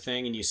doing their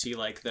thing, and you see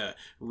like the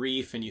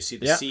reef, and you see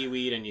the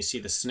seaweed, and you see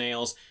the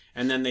snails,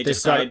 and then they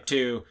decide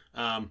to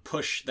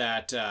push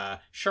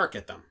that shark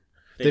at them.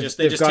 They just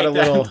take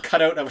that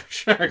cutout of a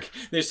shark.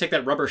 They just take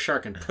that rubber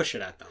shark and push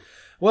it at them.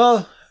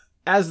 Well,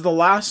 as the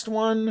last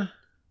one,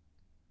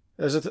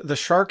 the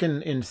shark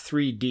in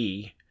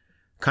 3D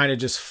kind of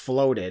just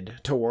floated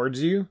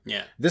towards you.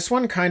 Yeah. This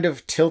one kind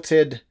of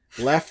tilted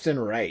left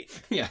and right.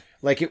 Yeah.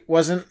 Like it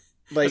wasn't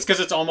like it's because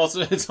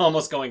it's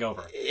almost going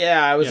over.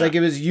 Yeah, it was like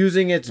it was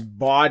using its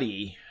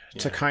body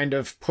to kind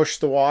of push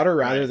the water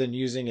rather than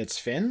using its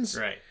fins.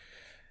 Right.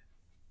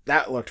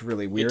 That looked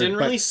really weird. It didn't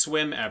really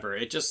swim ever.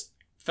 It just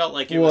felt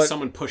like it was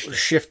someone pushed it.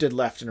 Shifted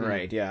left and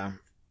right, yeah.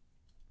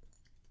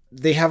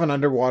 They have an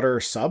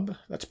underwater sub.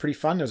 That's pretty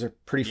fun. There's a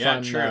pretty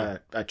fun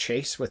a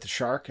chase with the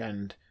shark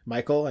and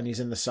Michael, and he's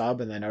in the sub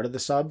and then out of the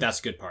sub. That's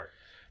a good part.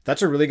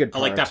 That's a really good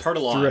part. I like that part a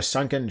lot. Through a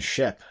sunken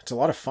ship. It's a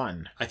lot of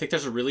fun. I think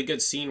there's a really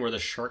good scene where the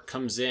shark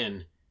comes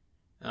in,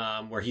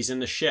 where he's in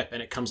the ship,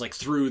 and it comes like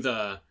through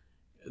the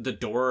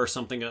door or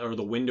something, or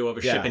the window of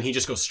a ship, and he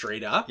just goes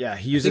straight up. Yeah,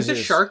 he uses I think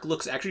the shark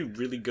looks actually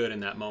really good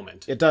in that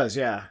moment. It does,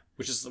 yeah.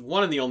 Which is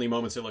one of the only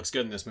moments it looks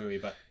good in this movie.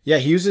 But yeah,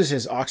 he uses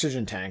his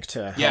oxygen tank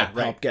to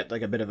help get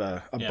like a bit of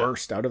a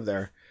burst out of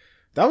there.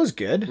 That was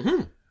good.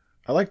 Mm-hmm.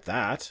 I like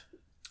that.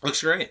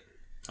 Looks great.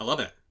 I love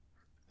it.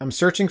 I'm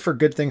searching for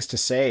good things to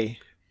say.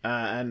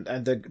 And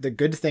the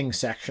good things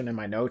section in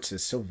my notes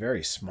is so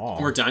very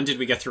small. We're done. Did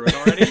we get through it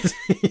already?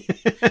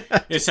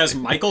 It says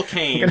Michael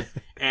Caine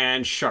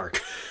and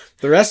shark.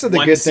 The rest of the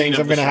good things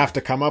I'm going to have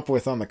to come up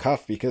with on the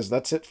cuff because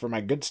that's it for my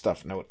good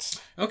stuff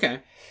notes. Okay.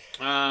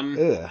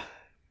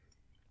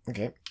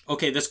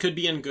 Okay, this could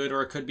be in good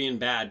or it could be in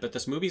bad, but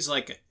this movie's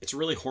like, it's a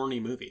really horny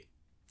movie.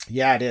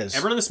 Yeah, it is.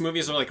 Everyone in this movie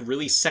is like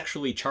really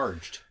sexually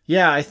charged.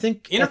 Yeah, I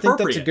think that's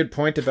a good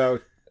point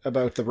about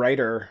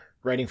the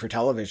writing for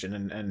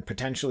television and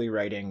potentially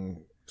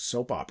writing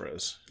soap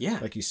operas. Yeah.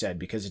 Like you said,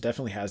 because it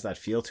definitely has that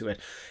feel to it.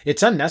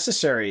 It's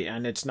unnecessary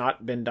and it's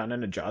not been done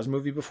in a Jaws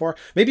movie before.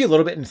 Maybe a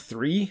little bit in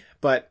 3,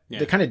 but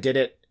they kind of did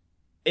it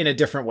in a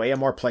different way, a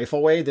more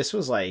playful way. This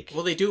was like...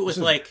 Well, they do it with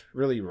like...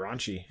 really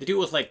raunchy. They do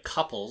it with like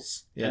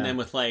couples and then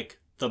with like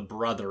the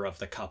brother of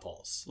the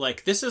couples.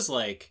 Like this is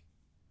like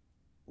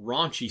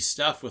raunchy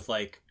stuff with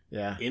like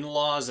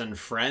in-laws and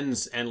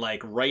friends and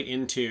like right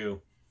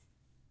into,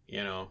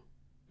 your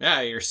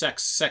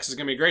sex is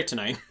going to be great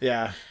tonight.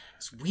 Yeah.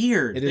 It's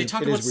weird. They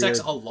talked about sex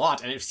a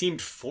lot and it seemed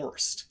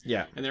forced.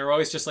 Yeah. And they were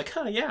always just like,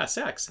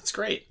 sex. It's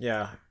great.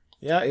 Yeah.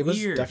 Yeah, it was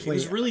weird. Definitely it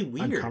was really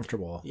weird.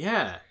 Uncomfortable.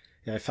 Yeah.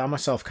 Yeah, I found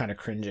myself kind of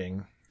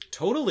cringing.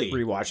 Totally.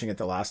 Rewatching it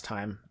the last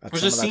time.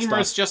 There's a scene where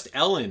it's just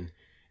Ellen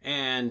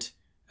and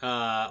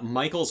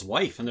Michael's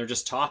wife, and they're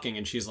just talking,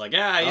 and she's like,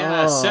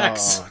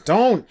 sex.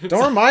 Don't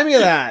remind me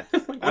of that.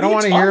 I don't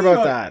want to hear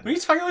about that. What are you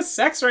talking about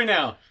sex right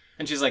now?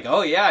 And she's like,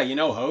 oh yeah,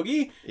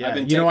 Hoagie? Yeah,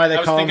 you know why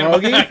they call him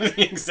Hoagie?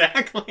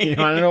 Exactly. You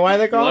want to know why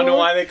they call him? You want to know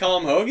why they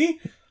call him Hoagie?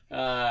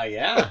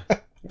 Yeah.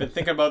 Been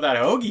thinking about that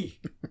Hoagie.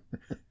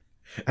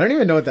 I don't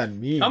even know what that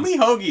means. How many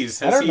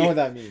hoagies has I don't know what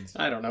that means.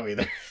 I don't know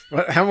either.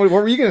 What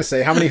were you going to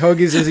say? How many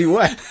hoagies is he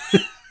what?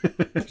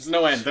 There's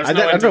no end. I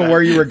don't know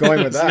where you were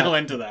going with that. There's no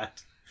end to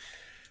that.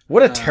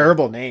 What a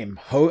terrible name.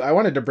 I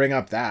wanted to bring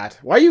up that.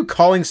 Why are you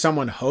calling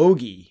someone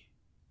Hoagie?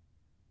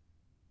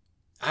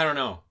 I don't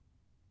know.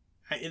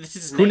 This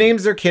is his Who name.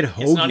 names their kid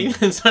Hoagie?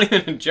 It's not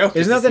even a joke.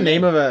 Isn't that It's the his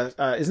name of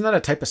a? Isn't that a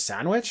type of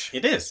sandwich?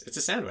 It is. It's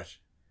a sandwich.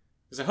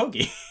 It's a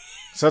hoagie.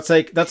 So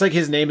that's like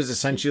his name is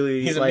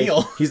essentially He's a like,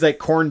 meal. He's like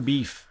corned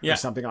beef Yeah. or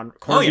something on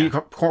Oh,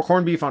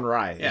 corned beef on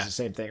rye. Yeah. Is the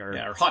same thing or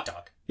Yeah, or hot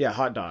dog.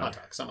 hot dog. Hot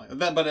dog, something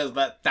like that.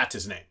 But that's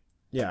his name.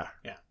 Yeah.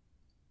 Yeah.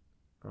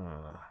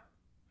 Uh,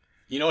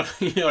 You know what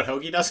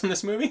Hoagie does in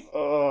this movie?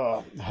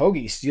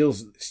 Hoagie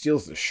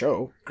steals the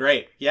show.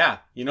 Great. Yeah.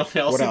 You know what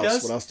else he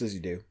does? What else does he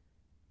do?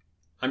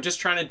 I'm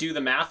just trying to do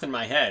the math in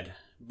my head,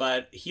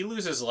 but he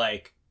loses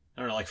like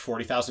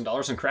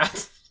 $40,000 in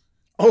craps.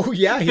 Oh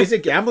yeah, he has a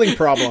gambling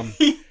problem.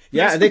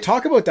 Yeah, and they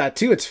talk about that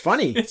too. It's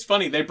funny. It's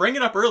funny. They bring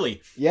it up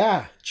early.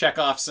 Yeah.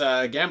 Chekhov's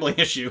gambling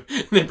issue.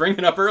 They bring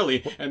it up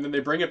early, and then they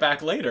bring it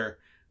back later,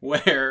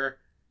 where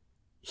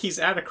he's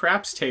at a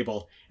craps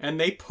table, and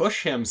they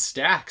push him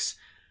stacks,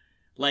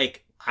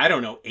 like, I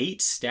don't know,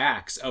 8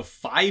 stacks of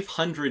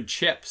 500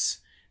 chips.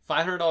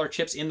 $500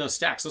 chips in those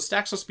stacks. Those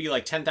stacks supposed to be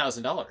like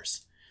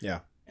 $10,000. Yeah.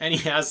 And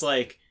he has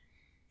like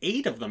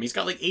 8 of them. He's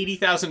got like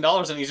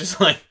 $80,000, and he's just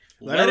like,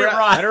 let it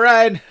ride.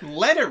 ride.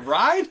 Let it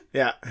ride?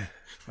 Yeah.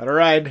 Let it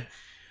ride.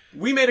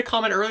 We made a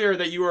comment earlier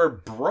that you were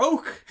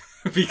broke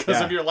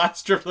because of your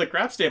last trip to the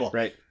craps table.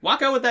 Right.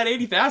 Walk out with that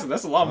 $80,000.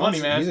 That's a lot of money,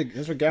 man.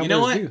 That's what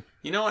gamblers do.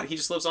 You know what? He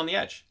just lives on the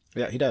edge.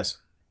 Yeah, he does.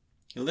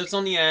 He lives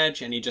on the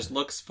edge, and he just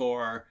looks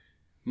for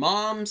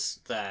moms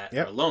that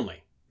are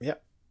lonely.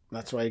 Yep.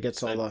 That's why he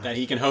gets all that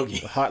he can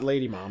hoagie. the hot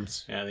lady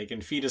moms. Yeah, they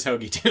can feed his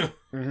hoagie too.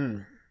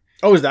 Mm-hmm.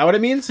 Oh, is that what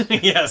it means?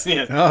 yes.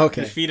 Oh,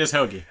 okay. They feed his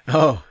hoagie.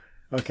 Oh,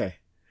 okay.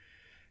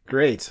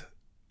 Great.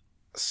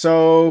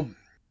 So,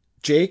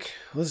 Jake,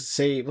 we'll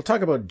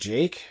talk about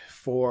Jake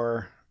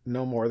for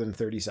no more than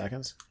 30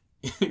 seconds.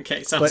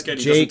 Okay, sounds good.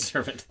 He doesn't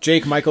deserve it.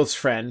 Jake, Michael's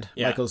friend,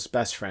 Yeah. Michael's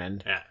best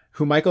friend, Yeah.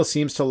 who Michael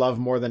seems to love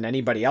more than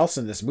anybody else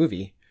in this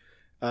movie.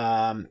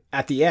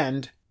 At the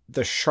end,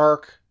 the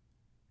shark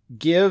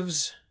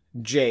gives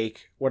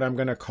Jake what I'm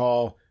going to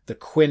call the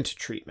Quint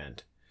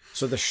treatment.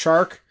 So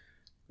the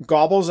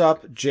gobbles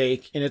up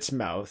Jake in its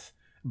mouth,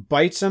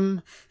 bites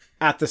him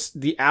at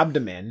the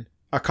abdomen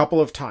a couple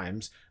of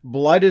times,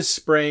 blood is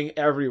spraying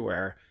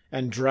everywhere,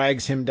 and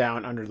drags him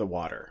down under the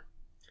water.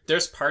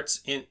 There's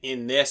parts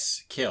in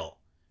this kill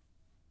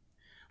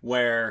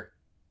where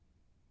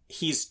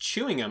he's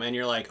chewing him, and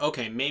you're like,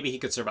 okay, maybe he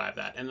could survive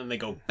that. And then they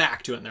go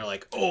back to it, and they're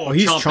like, oh,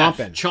 he's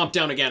chomping. Chomp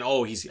down again.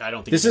 Oh, I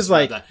don't think this is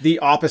like the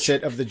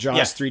opposite of the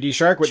Jaws 3D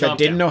shark, that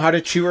didn't know how to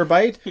chew or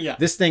bite. Yeah.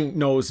 This thing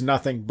knows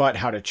nothing but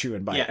how to chew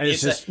and bite. Yeah, and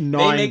it's just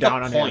gnawing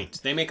down on him.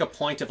 They make a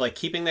point of like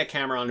keeping that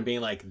camera on and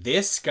being like,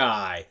 this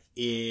guy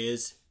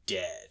is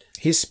dead.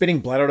 He's spitting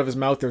blood out of his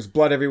mouth. There's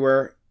blood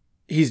everywhere.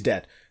 He's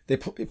dead. He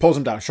pulls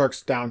him down.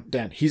 Shark's down.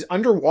 He's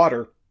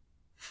underwater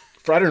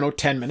for, I don't know,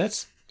 10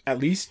 minutes. At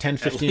least 10,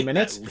 15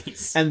 minutes. At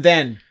least. And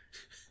then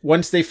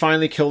once they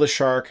finally kill the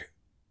shark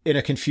in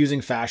a confusing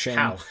fashion,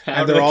 How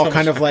and they're all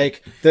kind of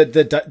like,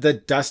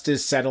 the dust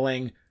is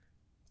settling.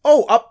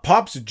 Oh, up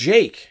pops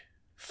Jake,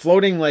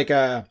 floating like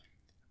a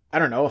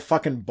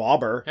fucking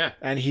bobber. Yeah.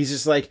 And he's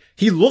just like,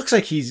 he looks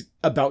like he's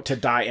about to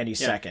die any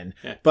second.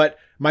 Yeah. But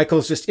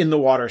Michael's just in the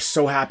water,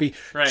 so happy.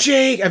 Right.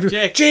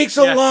 Jake's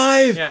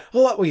alive. Yeah.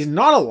 Well, he's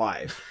not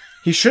alive.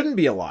 He shouldn't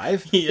be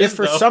alive. If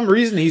for some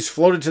reason he's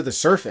floated to the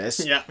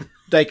surface,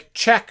 like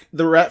check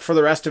for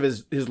the rest of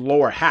his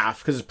lower half,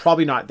 because it's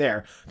probably not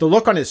there. The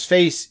look on his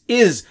face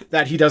is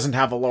that he doesn't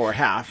have a lower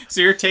half.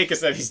 So your take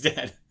is that he's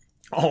dead.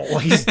 Oh, well,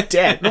 he's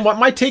dead. No,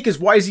 my take is,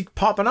 why is he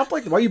popping up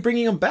like that? Why are you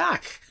bringing him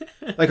back?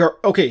 Like,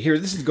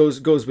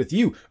 goes with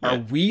you. Are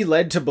we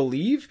led to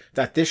believe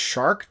that this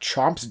shark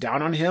chomps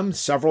down on him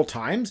several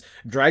times,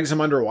 drags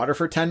him underwater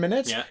for 10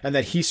 minutes, and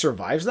that he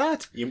survives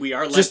that? Yeah, we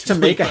are led just to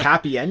make a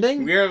happy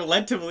ending? We are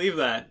led to believe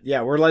that.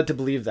 Yeah, we're led to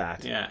believe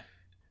that. Yeah.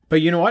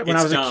 But you know what? When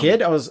I was dumb. a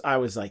kid, I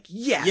was like,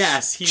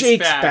 yes, he's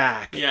Jake's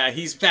back. Yeah,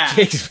 he's back.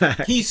 Jake's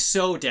back. He's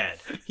so dead.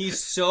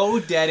 He's so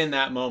dead in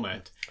that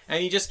moment.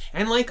 And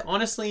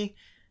honestly,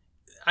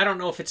 I don't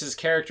know if it's his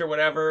character or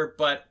whatever,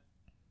 but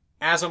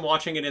as I'm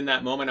watching it in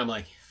that moment, I'm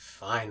like,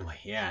 finally,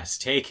 yes,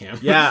 take him.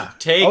 Yeah.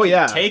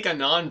 Take a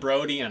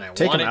non-Brody, and I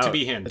want it to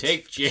be him.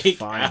 Take Jake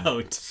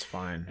out. It's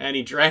fine. And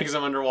he drags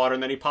him underwater,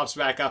 and then he pops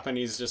back up, and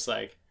he's just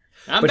like,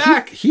 I'm but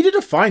back. He did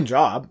a fine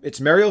job.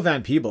 It's Mario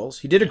Van Peebles.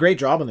 He did a great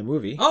job in the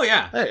movie. Oh,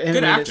 yeah.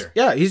 Good actor.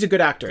 Yeah, he's a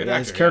good actor. Good actor,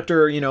 his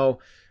character,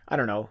 I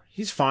don't know.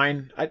 He's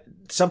fine.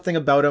 Something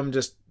about him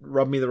just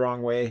rubbed me the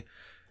wrong way.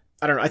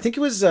 I don't know. I think it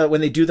was when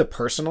they do the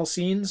personal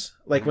scenes,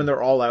 like when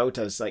they're all out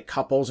as like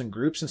couples and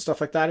groups and stuff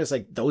like that. It's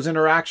like those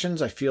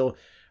interactions I feel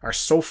are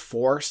so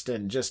forced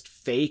and just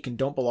fake and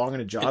don't belong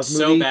in a Jaws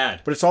movie. So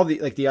bad. But it's all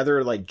the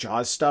other like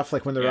Jaws stuff,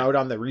 like when they're out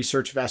on the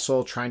research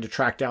vessel trying to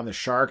track down the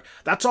shark.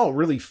 That's all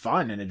really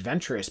fun and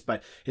adventurous,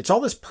 but it's all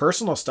this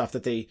personal stuff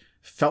that they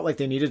felt like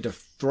they needed to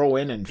throw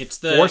in and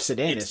force it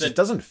in. It just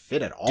doesn't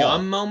fit at all.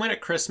 Dumb moment at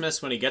Christmas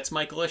when he gets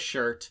Michael a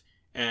shirt,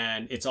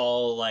 and it's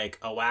all like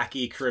a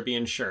wacky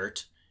Caribbean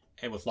shirt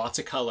and with lots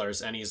of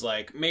colors, and he's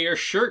like, may your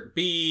shirt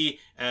be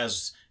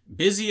as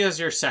busy as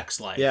your sex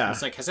life. Yeah.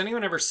 It's like, has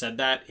anyone ever said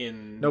that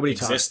in Nobody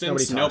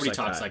existence? talks Talks like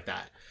that. like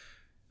that.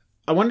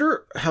 I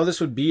wonder how this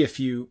would be if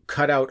you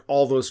cut out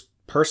all those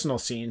personal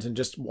scenes and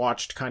just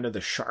watched kind of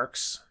the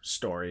shark's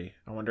story.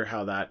 I wonder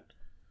how that...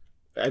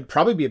 It'd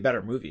probably be a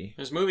better movie.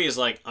 This movie is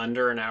like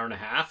under an hour and a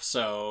half,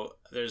 so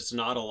there's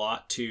not a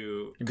lot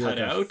to It'd be cut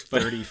like a out.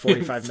 30,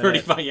 45 minutes.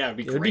 35, yeah, it'd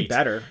be It great. would be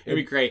better. It'd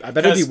be great. I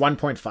bet it'd be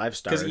 1.5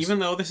 stars. Because even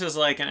though this is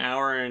like an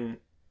hour and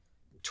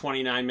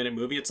 29-minute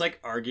movie, it's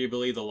like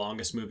arguably the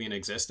longest movie in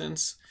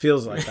existence.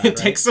 Feels like that, It right?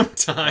 takes some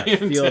time.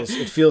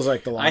 It feels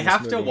like the I longest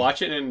have movie. to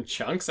watch it in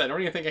chunks. I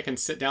don't even think I can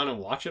sit down and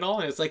watch it all,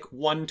 and it's like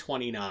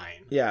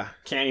 129. Yeah.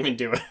 Can't even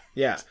do it.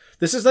 Yeah.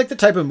 This is like the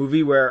type of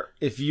movie where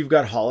if you've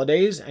got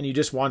holidays and you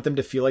just want them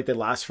to feel like they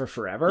last for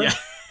forever, Yeah.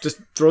 just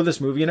throw this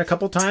movie in a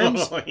couple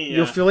times. Totally, yeah.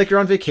 You'll feel like you're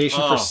on vacation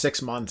Oh. for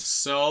 6 months.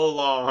 So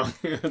long.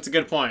 That's a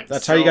good point.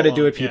 That's So how you got to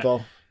do long. it,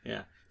 people.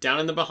 Yeah. Down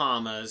in the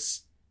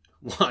Bahamas,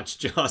 watch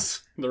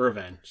Jaws: The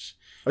Revenge.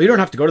 Oh, you don't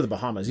have to go to the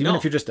Bahamas, even No.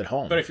 if you're just at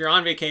home. But if you're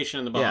on vacation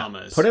in the Yeah.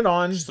 Bahamas, Put it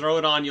on. Just throw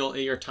it on.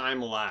 Your time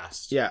will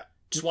last. Yeah.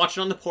 Just watch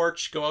it on the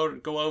porch. Go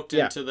out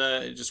Yeah. into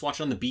the. Just watch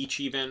it on the beach,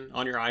 even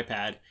on your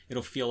iPad.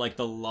 It'll feel like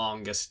the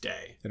longest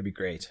day. That'd be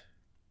great.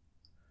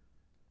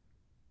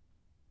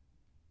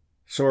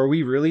 So are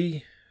we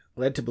really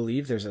led to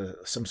believe there's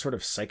some sort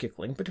of psychic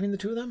link between the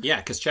two of them? Yeah,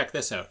 because check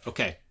this out.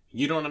 Okay,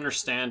 you don't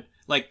understand.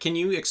 Like, can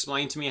you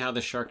explain to me how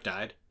the shark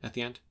died at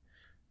the end?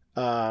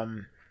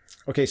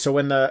 Okay, so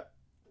when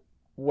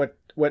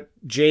what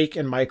Jake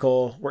and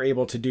Michael were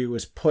able to do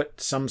was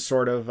put some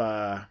sort of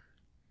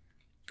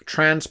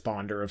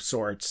transponder of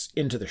sorts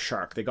into the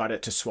shark. They got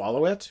it to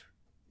swallow it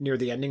near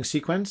the ending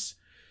sequence,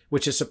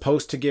 which is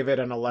supposed to give it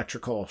an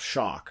electrical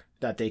shock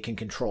that they can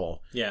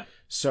control. Yeah.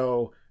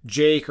 So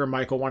Jake or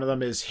Michael, one of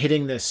them, is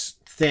hitting this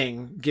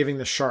thing, giving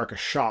the shark a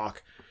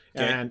shock,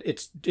 Okay. and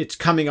it's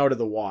coming out of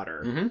the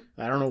water. Mm-hmm.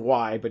 I don't know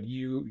why, but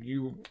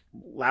you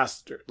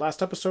last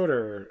episode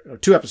or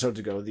 2 episodes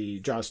ago, the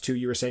Jaws 2,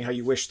 you were saying how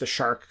you wish the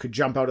shark could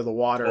jump out of the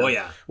water. Oh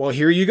yeah. Well,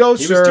 here you go,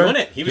 He sir. was doing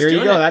it. He was here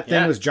doing you go. it. That thing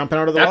Yeah. was jumping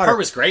out of the That water. part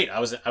was great. I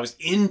was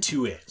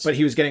into it. But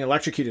he was getting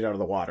electrocuted out of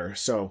the water.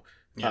 So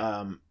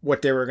Yeah.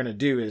 what they were going to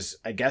do is,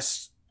 I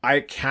guess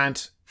I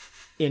can't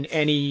in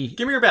any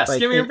Give me your best. like,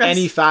 Give me your in best.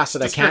 any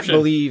facet, I can't description.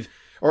 believe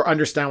or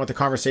understand what the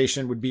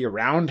conversation would be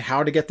around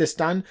how to get this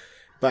done.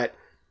 But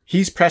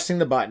he's pressing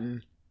the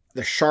button,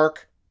 the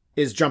shark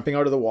is jumping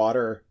out of the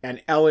water,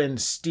 and Ellen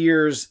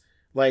steers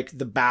like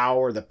the bow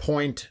or the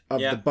point of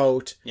Yeah. the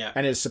boat, Yeah.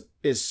 and is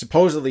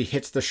supposedly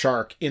hits the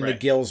shark in the Right.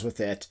 gills with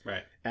it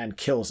Right. and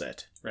kills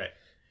it. Right.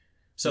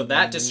 So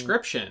that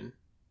description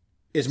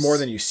Is more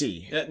than you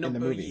see no, in the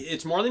movie.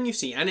 It's more than you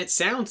see, and it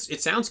sounds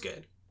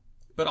good.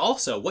 But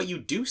also, what you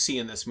do see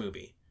in this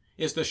movie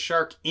is the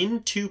shark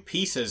in 2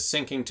 pieces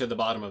sinking to the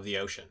bottom of the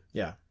ocean.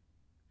 Yeah.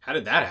 How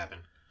did that happen?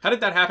 How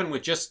did that happen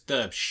with just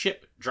the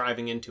ship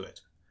driving into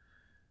it?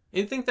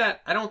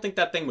 I don't think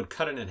that thing would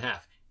cut it in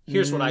half.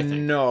 Here's what I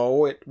think.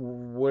 No, it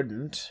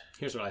wouldn't.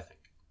 Here's what I think.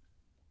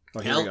 Oh,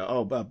 here we go.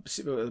 Oh,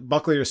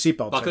 buckle your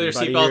seatbelts. Buckle your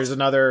everybody. seatbelts. Here's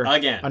another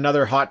Again.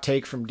 hot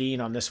take from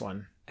Dean on this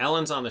one.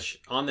 Ellen's on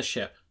the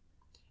ship,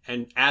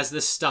 and as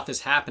this stuff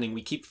is happening,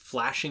 we keep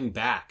flashing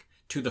back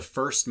to the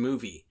first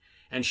movie,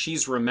 and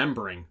she's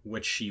remembering,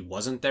 which she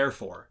wasn't there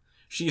for.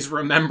 She's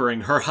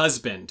remembering her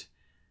husband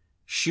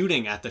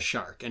shooting at the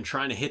shark and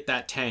trying to hit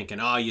that tank,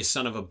 and "Oh, you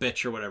son of a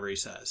bitch," or whatever he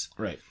says.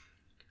 Right.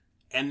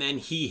 And then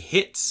he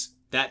hits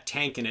that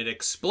tank and it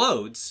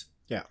explodes.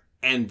 Yeah.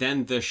 And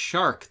then the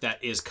shark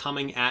that is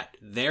coming at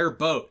their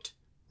boat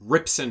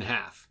rips in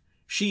half.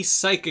 She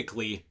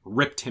psychically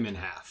ripped him in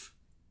half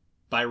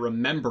by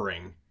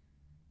remembering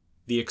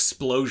the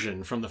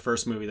explosion from the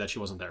first movie that she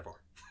wasn't there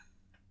for.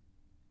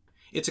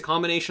 It's a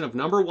combination of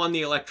number 1,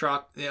 the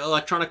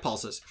electronic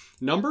pulses,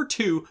 number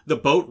 2, the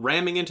boat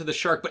ramming into the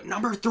shark, but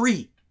number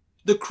 3,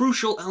 the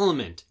crucial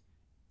element,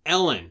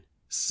 Ellen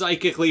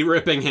psychically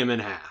ripping him in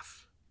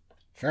half.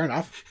 Fair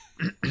enough.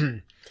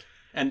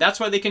 And that's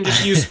why they can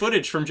just use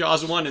footage from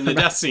Jaws 1 in the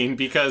death scene,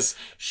 because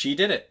she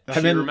did it. She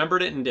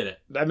remembered it and did it.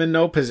 I'm in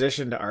no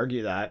position to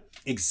argue that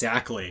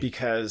Exactly.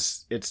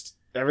 because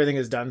everything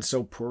is done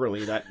so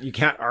poorly that you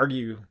can't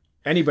argue.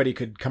 Anybody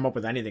could come up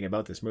with anything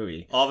about this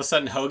movie. All of a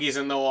sudden, Hoagie's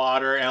in the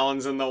water,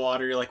 Ellen's in the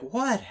water. You're like,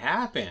 what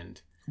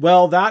happened?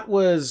 Well, there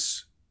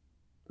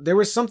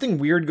was something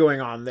weird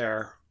going on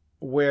there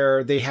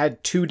where they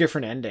had 2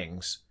 different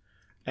endings.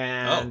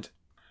 And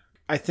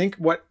I think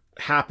what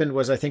happened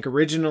was,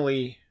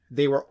 originally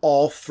they were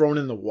all thrown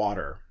in the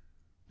water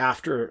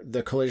after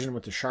the collision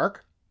with the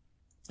shark.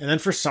 And then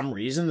for some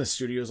reason, the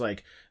studio's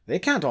like, they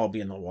can't all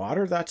be in the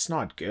water. That's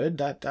not good.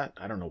 That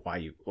I don't know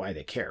why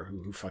they care.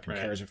 Who fucking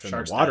Right. cares if they're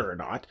Shark's in the water dead. or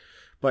not?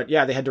 But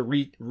yeah, they had to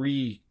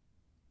reshoot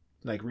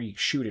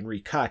and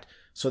recut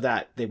so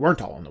that they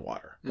weren't all in the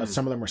water. But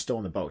some of them were still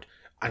in the boat.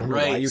 I don't know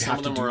why Right, you'd some have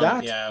of to them do were on-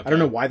 that. yeah, okay. I don't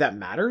know why that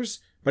matters.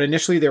 But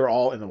initially they were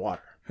all in the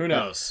water. Who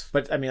knows?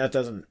 But I mean, that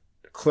doesn't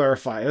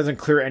clarify. It doesn't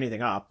clear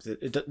anything up.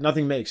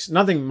 Nothing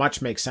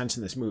much makes sense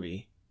in this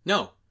movie.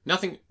 No,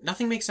 nothing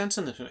makes sense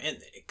in this movie. And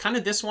kind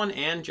of this one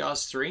and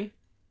Jaws 3,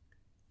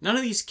 None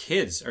of these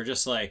kids are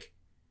just like,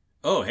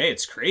 oh, hey,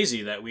 it's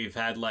crazy that we've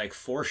had like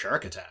 4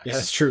 shark attacks. Yeah,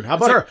 that's true. How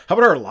about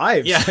our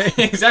lives? Yeah,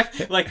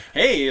 exactly. Like,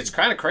 hey, it's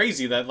kind of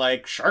crazy that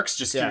like sharks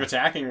just keep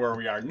attacking where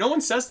we are. No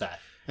one says that.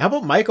 How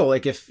about Michael?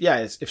 Like, if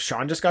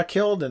Sean just got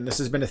killed and this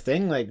has been a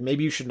thing, like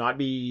maybe you should not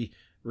be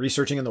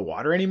researching in the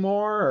water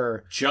anymore,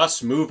 or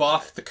just move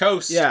off the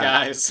coast,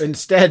 guys.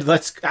 Instead,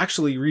 let's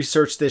actually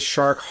research this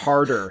shark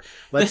harder.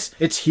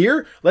 It's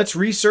here. Let's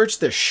research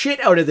the shit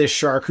out of this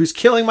shark who's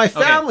killing my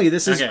family.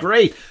 This is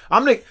great.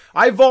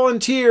 I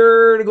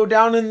volunteer to go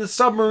down in the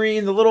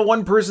submarine, the little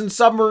 1-person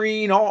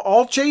submarine.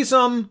 I'll chase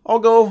him. I'll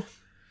go.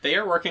 They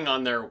are working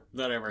on their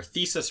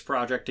thesis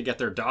project to get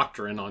their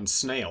doctorate on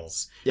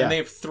snails. Yeah. And they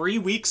have 3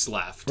 weeks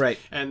left. Right.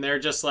 And they're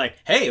just like,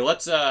 hey,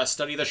 let's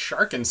study the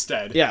shark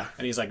instead. Yeah.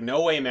 And he's like,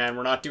 no way, man,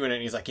 we're not doing it.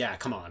 And he's like, yeah,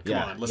 come on.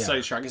 Let's study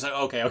the shark. He's like,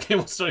 okay,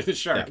 we'll study the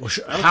shark. Yeah.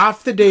 Well,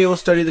 half the day we'll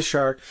study the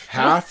shark.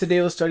 Half the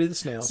day we'll study the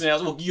snails.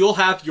 Well, you'll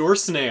have your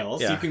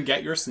snails. Yeah. You can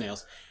get your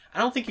snails. I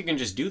don't think you can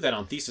just do that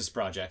on thesis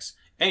projects.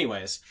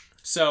 Anyways,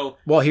 so...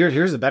 Well,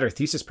 here's a better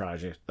thesis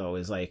project, though,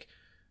 is like...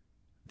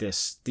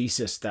 this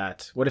thesis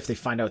that what if they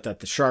find out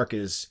that the shark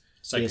is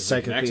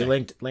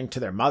psychically linked to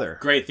their mother?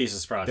 Great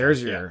thesis project.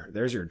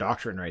 There's your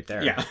doctrine right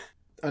there. Yeah.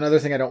 Another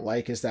thing I don't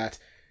like is that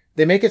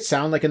they make it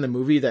sound like in the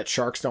movie that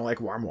sharks don't like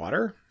warm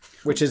water,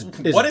 which is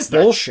what is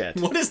bullshit.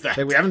 That? What is that?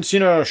 Like, we haven't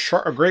seen a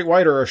great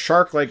white or a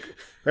shark like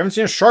we haven't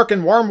seen a shark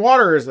in warm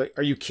water. Is like,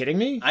 are you kidding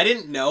me? I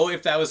didn't know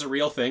if that was a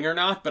real thing or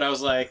not, but I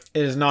was like,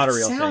 it is not a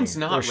real thing. Sounds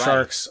not right.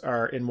 Sharks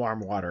are in warm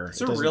water.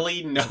 It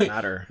doesn't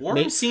matter.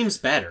 Warm seems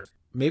better.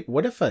 Maybe,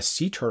 what if a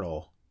sea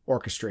turtle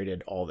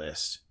orchestrated all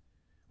this?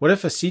 What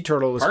if a sea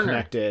turtle was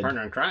connected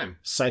partner in crime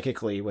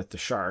psychically with the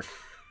shark?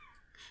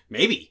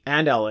 Maybe.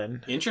 And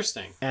Ellen.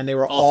 Interesting. And they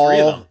were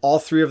all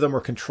three of them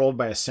were controlled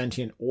by a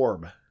sentient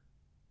orb.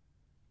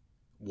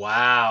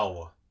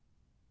 Wow.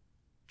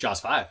 Jaws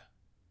 5.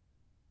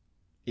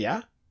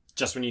 Yeah?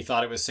 Just when you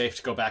thought it was safe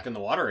to go back in the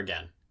water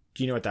again.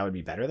 Do you know what that would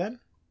be better than?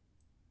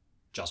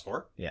 Jaws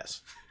 4?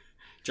 Yes.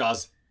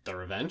 Jaws The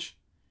Revenge?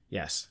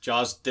 Yes.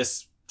 Jaws,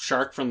 this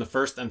shark from the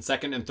first and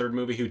second and third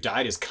movie who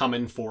died is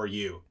coming for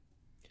you.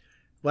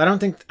 Well,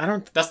 I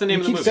don't. That's the name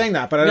of the movie. You keep saying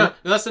that, but I don't.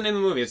 No, that's the name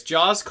of the movie. It's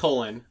Jaws :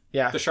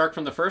 Yeah. The shark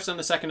from the first and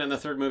the second and the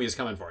third movie is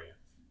coming for you.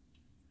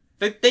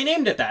 They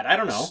named it that. I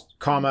don't know.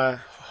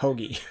 Comma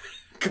hoagie.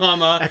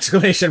 Comma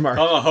exclamation mark.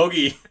 Comma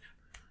hoagie.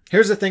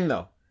 Here's the thing,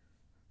 though.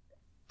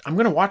 I'm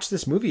gonna watch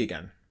this movie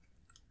again.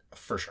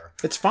 For sure.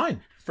 It's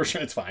fine. For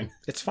sure, it's fine.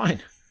 It's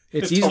fine.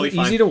 It's totally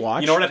fine. Easy to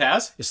watch. You know what it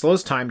has? It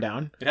slows time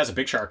down. It has a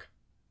big shark.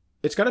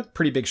 It's got a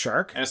pretty big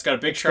shark. And it's got a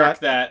big shark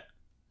that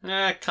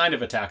kind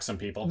of attacks some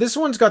people. This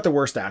one's got the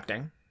worst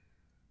acting.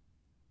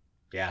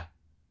 Yeah.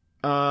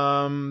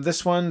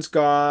 This one's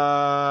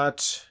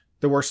got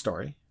the worst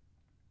story.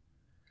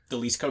 The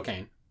least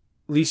cocaine.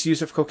 Least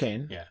use of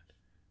cocaine. Yeah.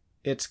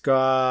 It's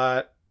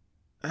got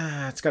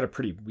a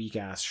pretty weak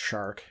ass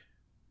shark.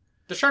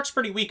 The shark's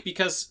pretty weak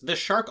because the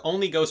shark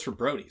only goes for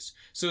Brodies.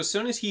 So as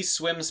soon as he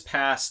swims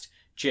past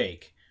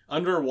Jake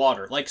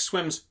underwater, like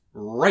swims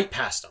right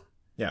past him.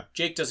 Yeah.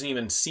 Jake doesn't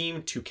even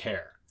seem to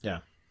care. Yeah.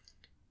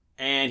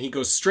 And he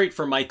goes straight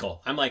for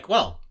Michael. I'm like,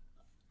 well,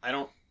 I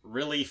don't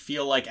really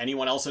feel like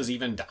anyone else is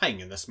even dying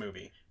in this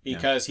movie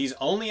because he's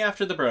only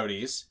after the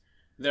Brodies.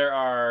 There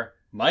are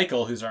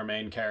Michael, who's our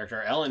main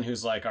character, Ellen,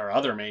 who's like our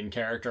other main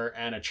character,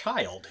 and a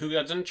child.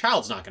 A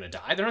child's not going to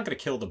die. They're not going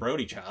to kill the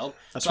Brody child.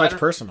 That's why it's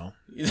personal.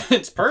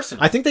 It's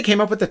personal. I think they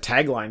came up with the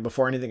tagline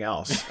before anything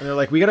else. And they're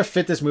like, we got to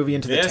fit this movie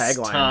into the tagline. This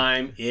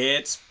time,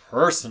 it's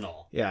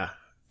personal. Yeah.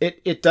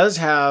 It does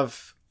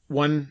have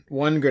one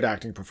good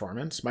acting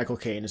performance. Michael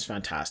Caine is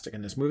fantastic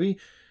in this movie.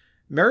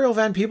 Mariel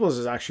Van Peebles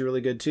is actually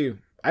really good too.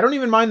 I don't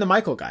even mind the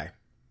Michael guy.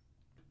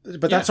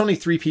 But that's only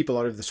 3 people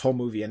out of this whole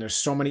movie, and there's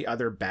so many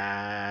other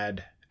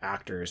bad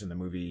actors in the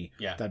movie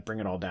that bring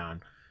it all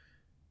down.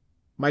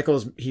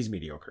 He's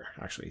mediocre.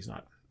 Actually, he's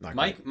not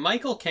great.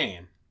 Michael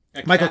Caine.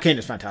 Michael Caine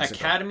is fantastic.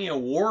 Academy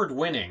Award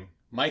winning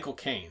Michael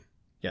Caine.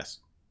 Yes.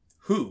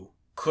 Who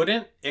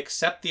couldn't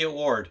accept the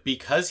award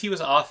because he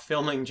was off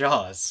filming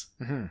Jaws.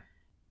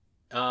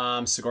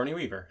 Mm-hmm. Sigourney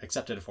Weaver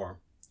accepted it for him.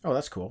 Oh,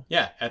 that's cool.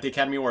 Yeah, at the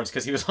Academy Awards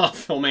because he was off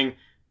filming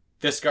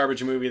this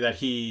garbage movie that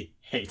he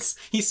hates.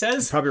 He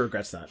probably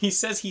regrets that. He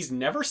says he's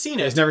never seen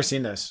it. He's never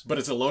seen this. But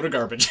it's a load of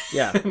garbage.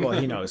 Yeah, well,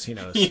 he knows. He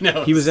knows.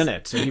 He was in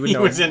it, so he would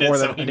know more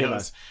than any of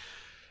us.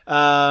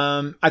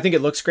 I think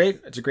it looks great.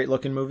 It's a great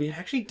looking movie. It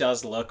actually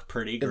does look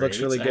pretty great. It looks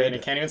really good. I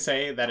can't even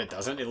say that it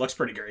doesn't. It looks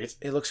pretty great.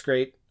 It looks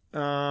great.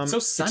 So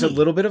sunny.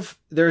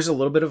 There's a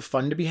little bit of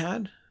fun to be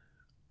had.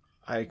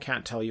 I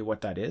can't tell you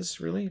what that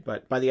is really,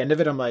 but by the end of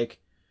it, I'm like,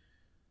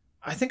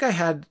 I think I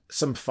had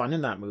some fun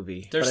in that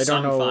movie. But I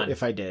don't know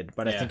if I did,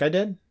 but I think I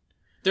did.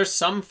 There's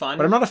some fun.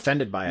 But I'm not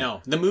offended by it.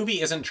 No, the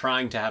movie isn't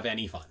trying to have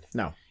any fun.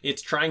 No.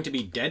 It's trying to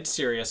be dead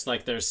serious.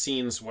 Like there's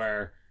scenes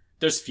where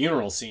there's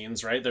funeral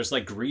scenes, right? There's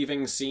like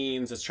grieving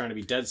scenes. It's trying to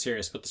be dead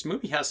serious, but this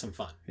movie has some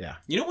fun. Yeah.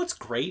 You know what's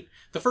great?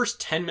 The first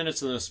 10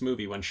 minutes of this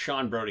movie when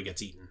Sean Brody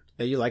gets eaten.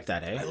 Yeah, you like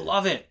that, eh? I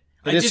love it.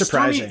 It is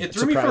surprising. It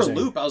threw me for a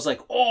loop. I was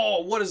like,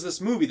 oh, what is this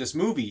movie? This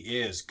movie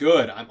is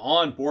good. I'm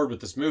on board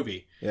with this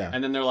movie. Yeah.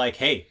 And then they're like,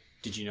 hey,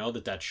 did you know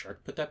that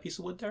shark put that piece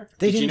of wood there?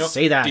 They didn't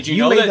say that. Did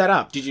you made that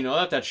up. Did you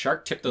know that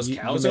shark tipped those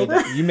cows you over?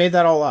 You made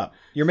that all up.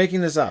 You're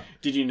making this up.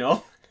 Did you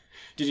know?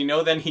 Did you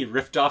know then he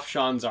ripped off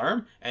Sean's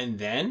arm and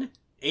then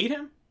ate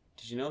him?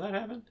 Did you know that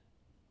happened?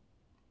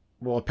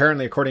 Well,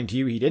 apparently, according to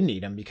you, he didn't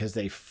eat him because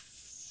they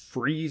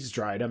freeze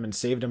dried him and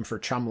saved him for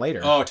Chum later.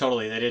 Oh,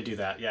 totally. They did do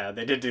that. Yeah,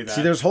 they did do that.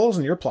 See, there's holes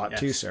in your plot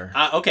too, sir.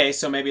 Okay,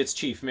 so maybe it's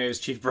Chief. Maybe it's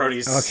Chief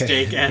Brody's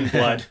steak and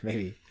blood.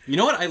 Maybe. You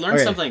know what? I learned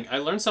something. I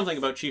learned something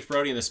about Chief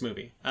Brody in this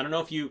movie. I don't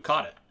know if you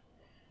caught it.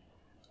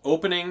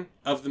 Opening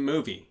of the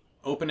movie.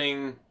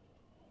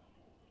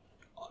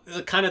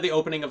 Kind of the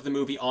opening of the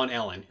movie on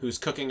Ellen, who's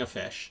cooking a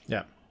fish.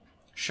 Yeah.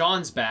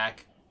 Sean's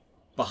back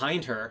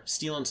behind her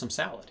stealing some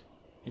salad.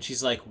 And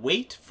she's like,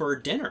 wait for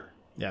dinner.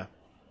 Yeah.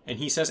 And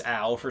he says,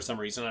 ow, for some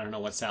reason. I don't know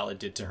what salad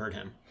did to hurt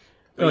him.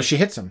 But she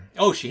hits him.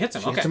 Oh, she hits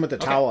him. She hits him with the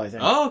towel, I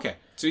think. Oh, okay.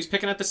 So he's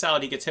picking at the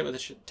salad. He gets hit with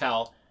a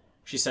towel.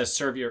 She says,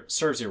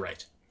 serves you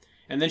right.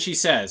 And then she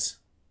says,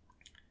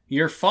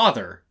 your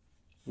father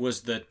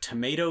was the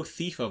tomato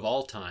thief of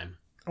all time.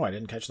 Oh, I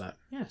didn't catch that.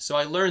 Yeah, so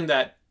I learned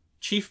that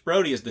Chief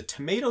Brody is the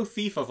tomato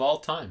thief of all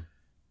time.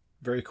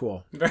 Very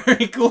cool.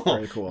 Very cool.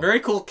 Very cool. Very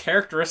cool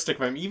characteristic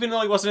of him. Even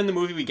though he wasn't in the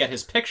movie, we get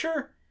his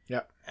picture.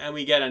 Yep. And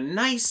we get a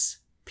nice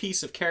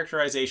piece of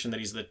characterization that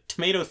he's the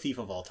tomato thief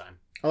of all time.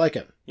 I like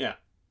it. Yeah.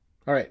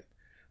 All right.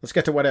 Let's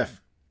get to What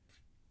If.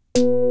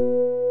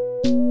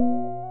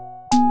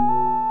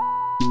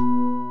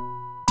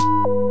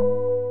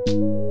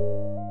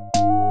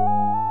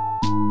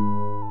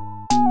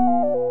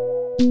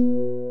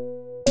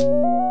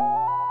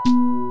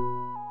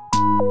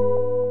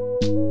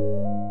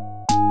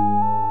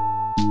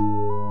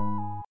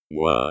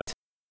 What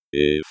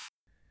if?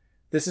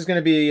 This is going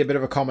to be a bit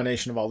of a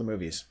culmination of all the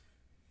movies.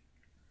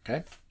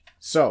 Okay?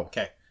 So,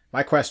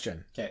 my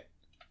question. Okay.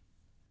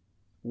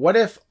 What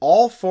if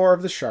all 4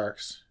 of the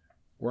sharks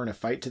were in a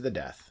fight to the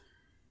death?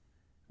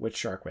 Which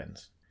shark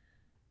wins?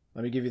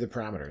 Let me give you the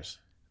parameters.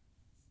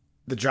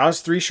 The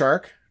Jaws 3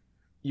 shark,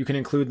 you can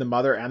include the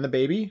mother and the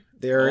baby.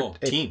 They are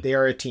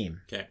a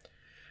team. Okay.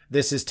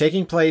 This is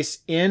taking place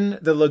in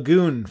the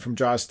lagoon from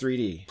Jaws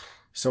 3D.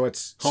 So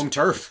it's home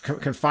turf.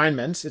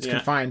 Confinement. It's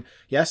confined.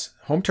 Yes,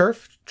 home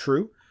turf.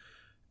 True.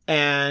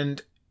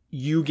 And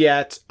you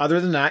get, other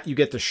than that, you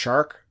get the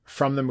shark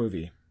from the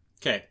movie.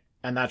 Okay.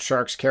 And that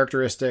shark's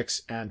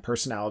characteristics and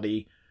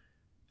personality.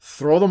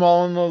 Throw them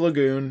all in the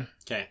lagoon.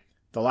 Okay.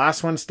 The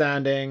last one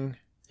standing.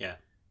 Yeah.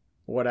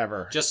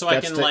 Whatever. Just so I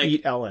can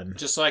eat Ellen.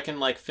 Just so I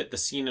can fit the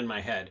scene in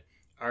my head.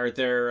 Are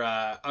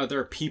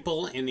there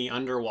people in the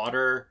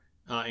underwater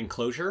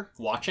enclosure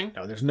watching?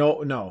 No, there's no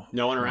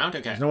one around.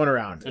 Okay. There's no one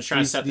around. I'm just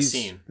trying to set the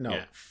scene. No,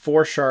 yeah.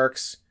 4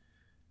 sharks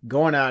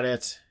going at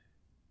it.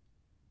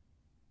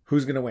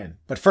 Who's gonna win?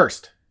 But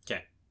first,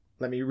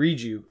 let me read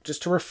you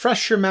just to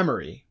refresh your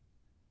memory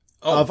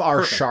of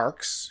our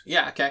sharks.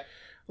 Yeah. Okay.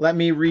 Let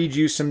me read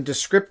you some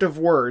descriptive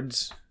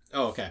words.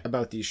 Oh, okay.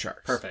 About these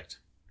sharks. Perfect.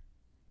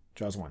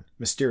 Jaws 1.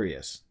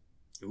 Mysterious.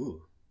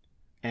 Ooh.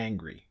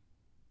 Angry.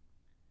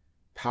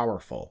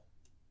 Powerful.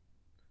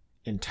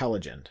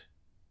 Intelligent.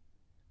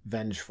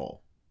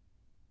 Vengeful.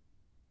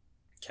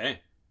 Okay.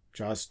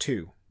 Jaws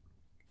 2.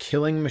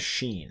 Killing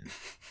machine.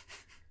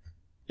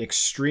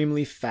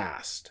 Extremely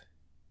fast.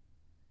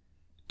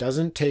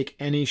 Doesn't take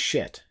any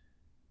shit.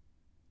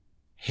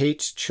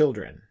 Hates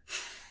children.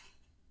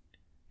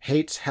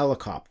 Hates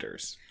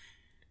helicopters.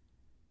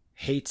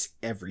 Hates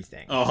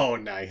everything. Oh,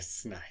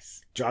 nice.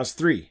 Nice. Jaws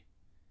 3.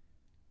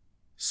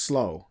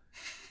 Slow.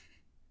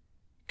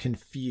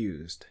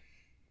 Confused.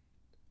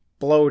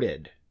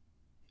 Bloated.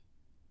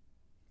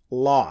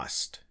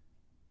 Lost.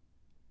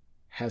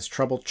 Has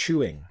trouble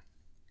chewing.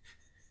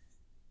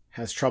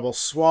 Has trouble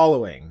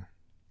swallowing.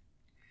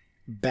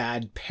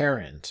 Bad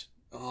parent.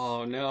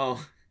 Oh, no.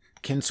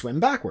 Can swim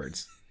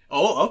backwards.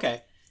 Oh,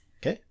 okay.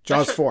 Okay.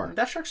 Jaws 4.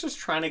 That shark's just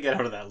trying to get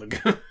out of that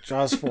lagoon.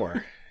 Jaws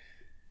 4.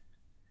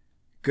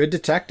 Good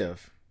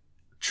detective.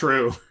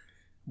 True.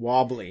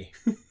 Wobbly.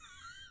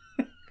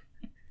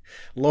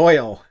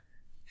 Loyal.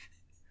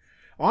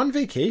 On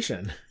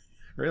vacation.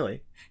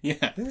 Really? Yeah.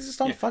 I think this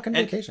is on fucking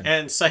vacation.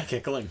 And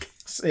psychic link.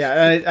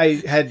 Yeah, I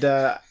had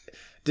I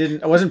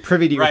wasn't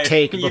privy to your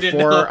take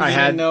before I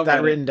had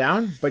that written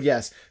down. But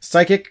yes,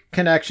 psychic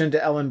connection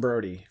to Ellen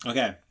Brody.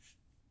 Okay.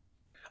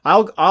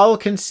 I'll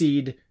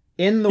concede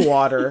in the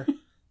water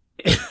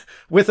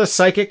with a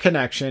psychic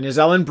connection is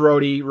Ellen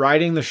Brody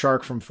riding the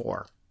shark from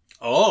 4.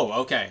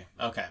 Oh, okay.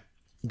 Okay.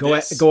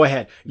 Go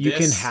ahead. You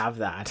can have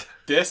that.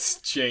 This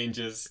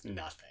changes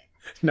nothing.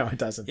 No, it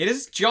doesn't. It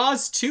is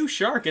Jaws 2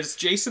 shark. It's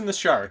Jason the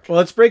shark. Well,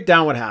 let's break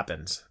down what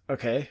happens.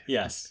 Okay.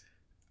 Yes.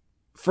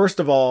 First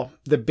of all,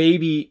 the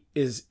baby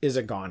is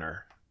a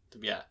goner.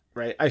 Yeah.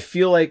 Right? I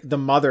feel like the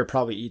mother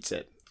probably eats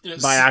it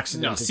by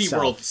accident. No,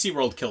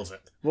 SeaWorld kills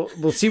it. Well,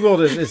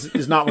 SeaWorld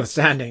is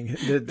notwithstanding.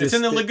 It's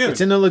in the lagoon. It's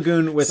in the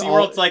lagoon with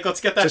SeaWorld's like,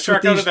 let's get that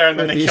shark out of there, and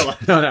then they kill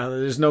it. No,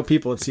 there's no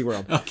people at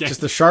SeaWorld. Okay.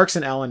 Just the sharks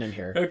and Ellen in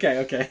here.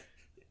 Okay.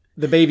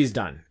 the baby's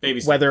done.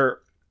 Baby's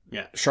Whether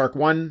Yeah. Shark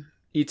 1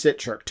 eats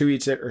it, Shark 2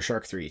 eats it, or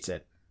Shark 3 eats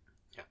it.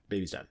 Yeah.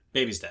 Baby's done.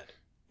 Baby's dead.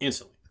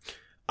 Instantly.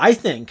 I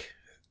think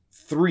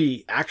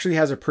 3 actually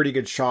has a pretty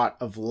good shot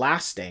of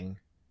lasting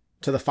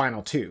to the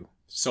final 2.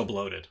 So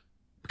bloated.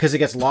 Because it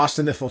gets lost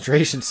in the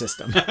filtration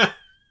system.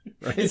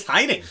 Right? It's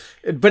hiding.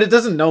 But it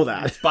doesn't know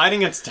that. It's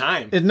biding its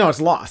time. No,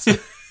 it's lost.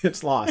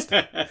 It's lost.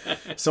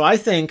 So I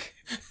think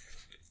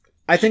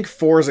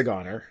 4 is a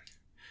goner.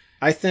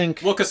 I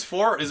think... Well, because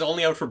 4 is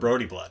only out for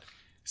Brody blood.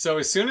 So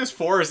as soon as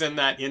 4 is in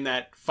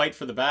that fight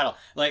for the battle,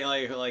 like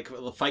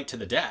the fight to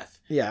the death,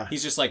 yeah,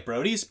 he's just like,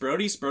 Brody's, where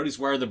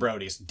are the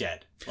Brodies?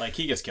 Dead. Like,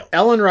 he gets killed.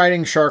 Ellen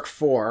riding Shark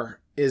 4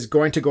 is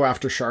going to go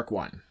after Shark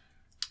 1.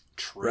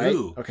 True. Right?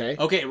 Okay.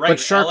 Okay, right.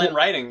 But Ellen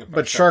riding.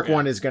 But Shark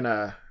 1 is going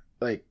to,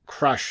 like,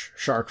 crush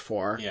Shark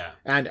 4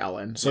 and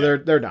Ellen. So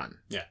they're done.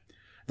 Yeah.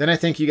 Then I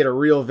think you get a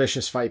real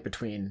vicious fight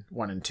between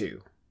 1 and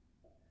 2.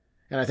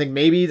 And I think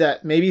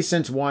maybe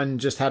since 1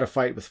 just had a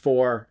fight with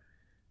 4,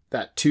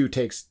 that 2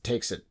 takes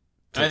it.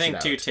 I think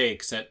 2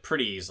 takes it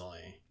pretty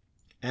easily.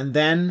 And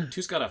then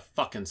 2's got a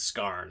fucking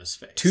scar on his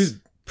face. 2's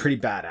pretty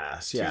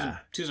badass, yeah.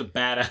 2's a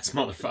badass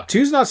motherfucker.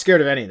 2's not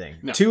scared of anything.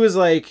 No. 2 is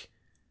like,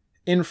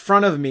 in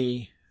front of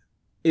me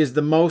is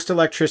the most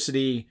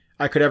electricity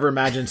I could ever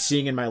imagine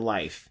seeing in my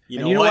life. You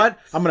know what?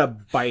 I'm going to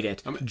bite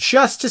it.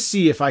 Just to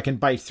see if I can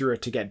bite through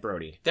it to get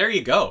Brody. There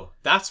you go.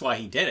 That's why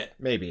he did it.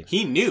 Maybe.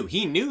 He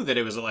knew that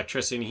it was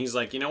electricity, and he's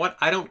like, you know what?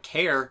 I don't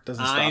care.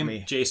 Doesn't stop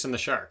me. Jason the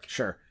Shark.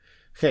 Sure.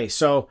 Okay,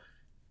 so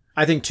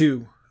I think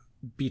 2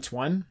 beats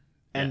 1,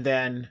 and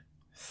then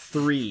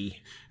 3...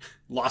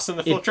 Lost in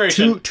the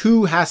filtration.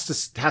 2 has to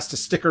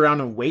stick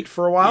around and wait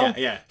for a while.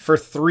 Yeah. For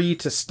 3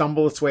 to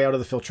stumble its way out of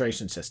the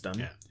filtration system.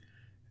 Yeah.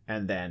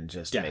 And then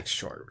just makes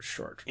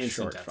short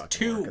Instant death. fucking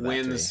 2 work of that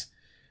wins. 3.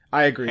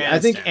 I agree. Hands I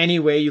think down. any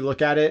way you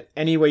look at it,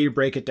 any way you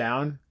break it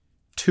down,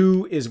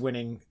 2 is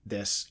winning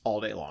this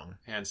all day long.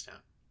 Hands down.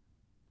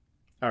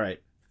 All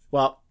right.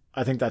 Well,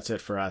 I think that's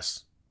it for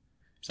us.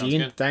 Sounds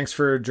Dean, good. thanks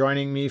for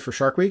joining me for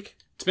Shark Week.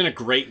 It's been a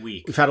great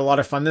week. We've had a lot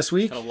of fun this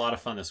week. Had a lot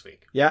of fun this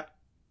week. Yeah.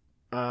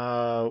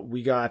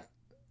 We got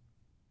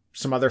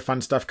some other fun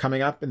stuff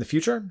coming up in the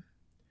future.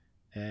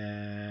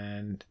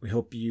 And we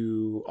hope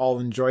you all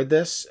enjoyed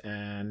this,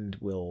 and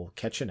we'll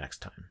catch you next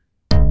time.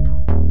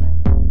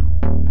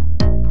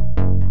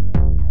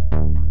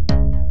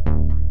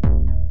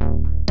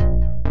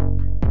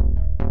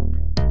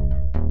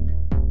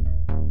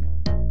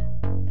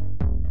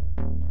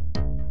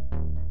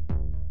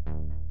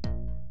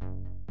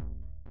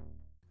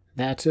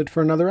 That's it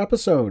for another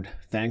episode.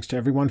 Thanks to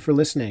everyone for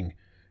listening.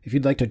 If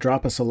you'd like to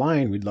drop us a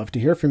line, we'd love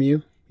to hear from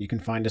you. You can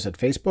find us at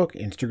Facebook,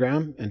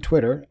 Instagram, and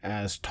Twitter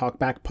as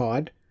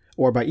TalkbackPod,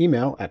 or by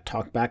email at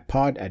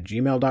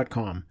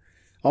talkbackpod@gmail.com.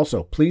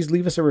 Also, please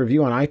leave us a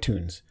review on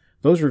iTunes.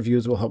 Those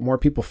reviews will help more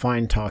people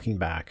find Talking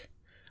Back.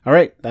 All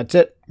right, that's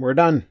it. We're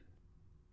done.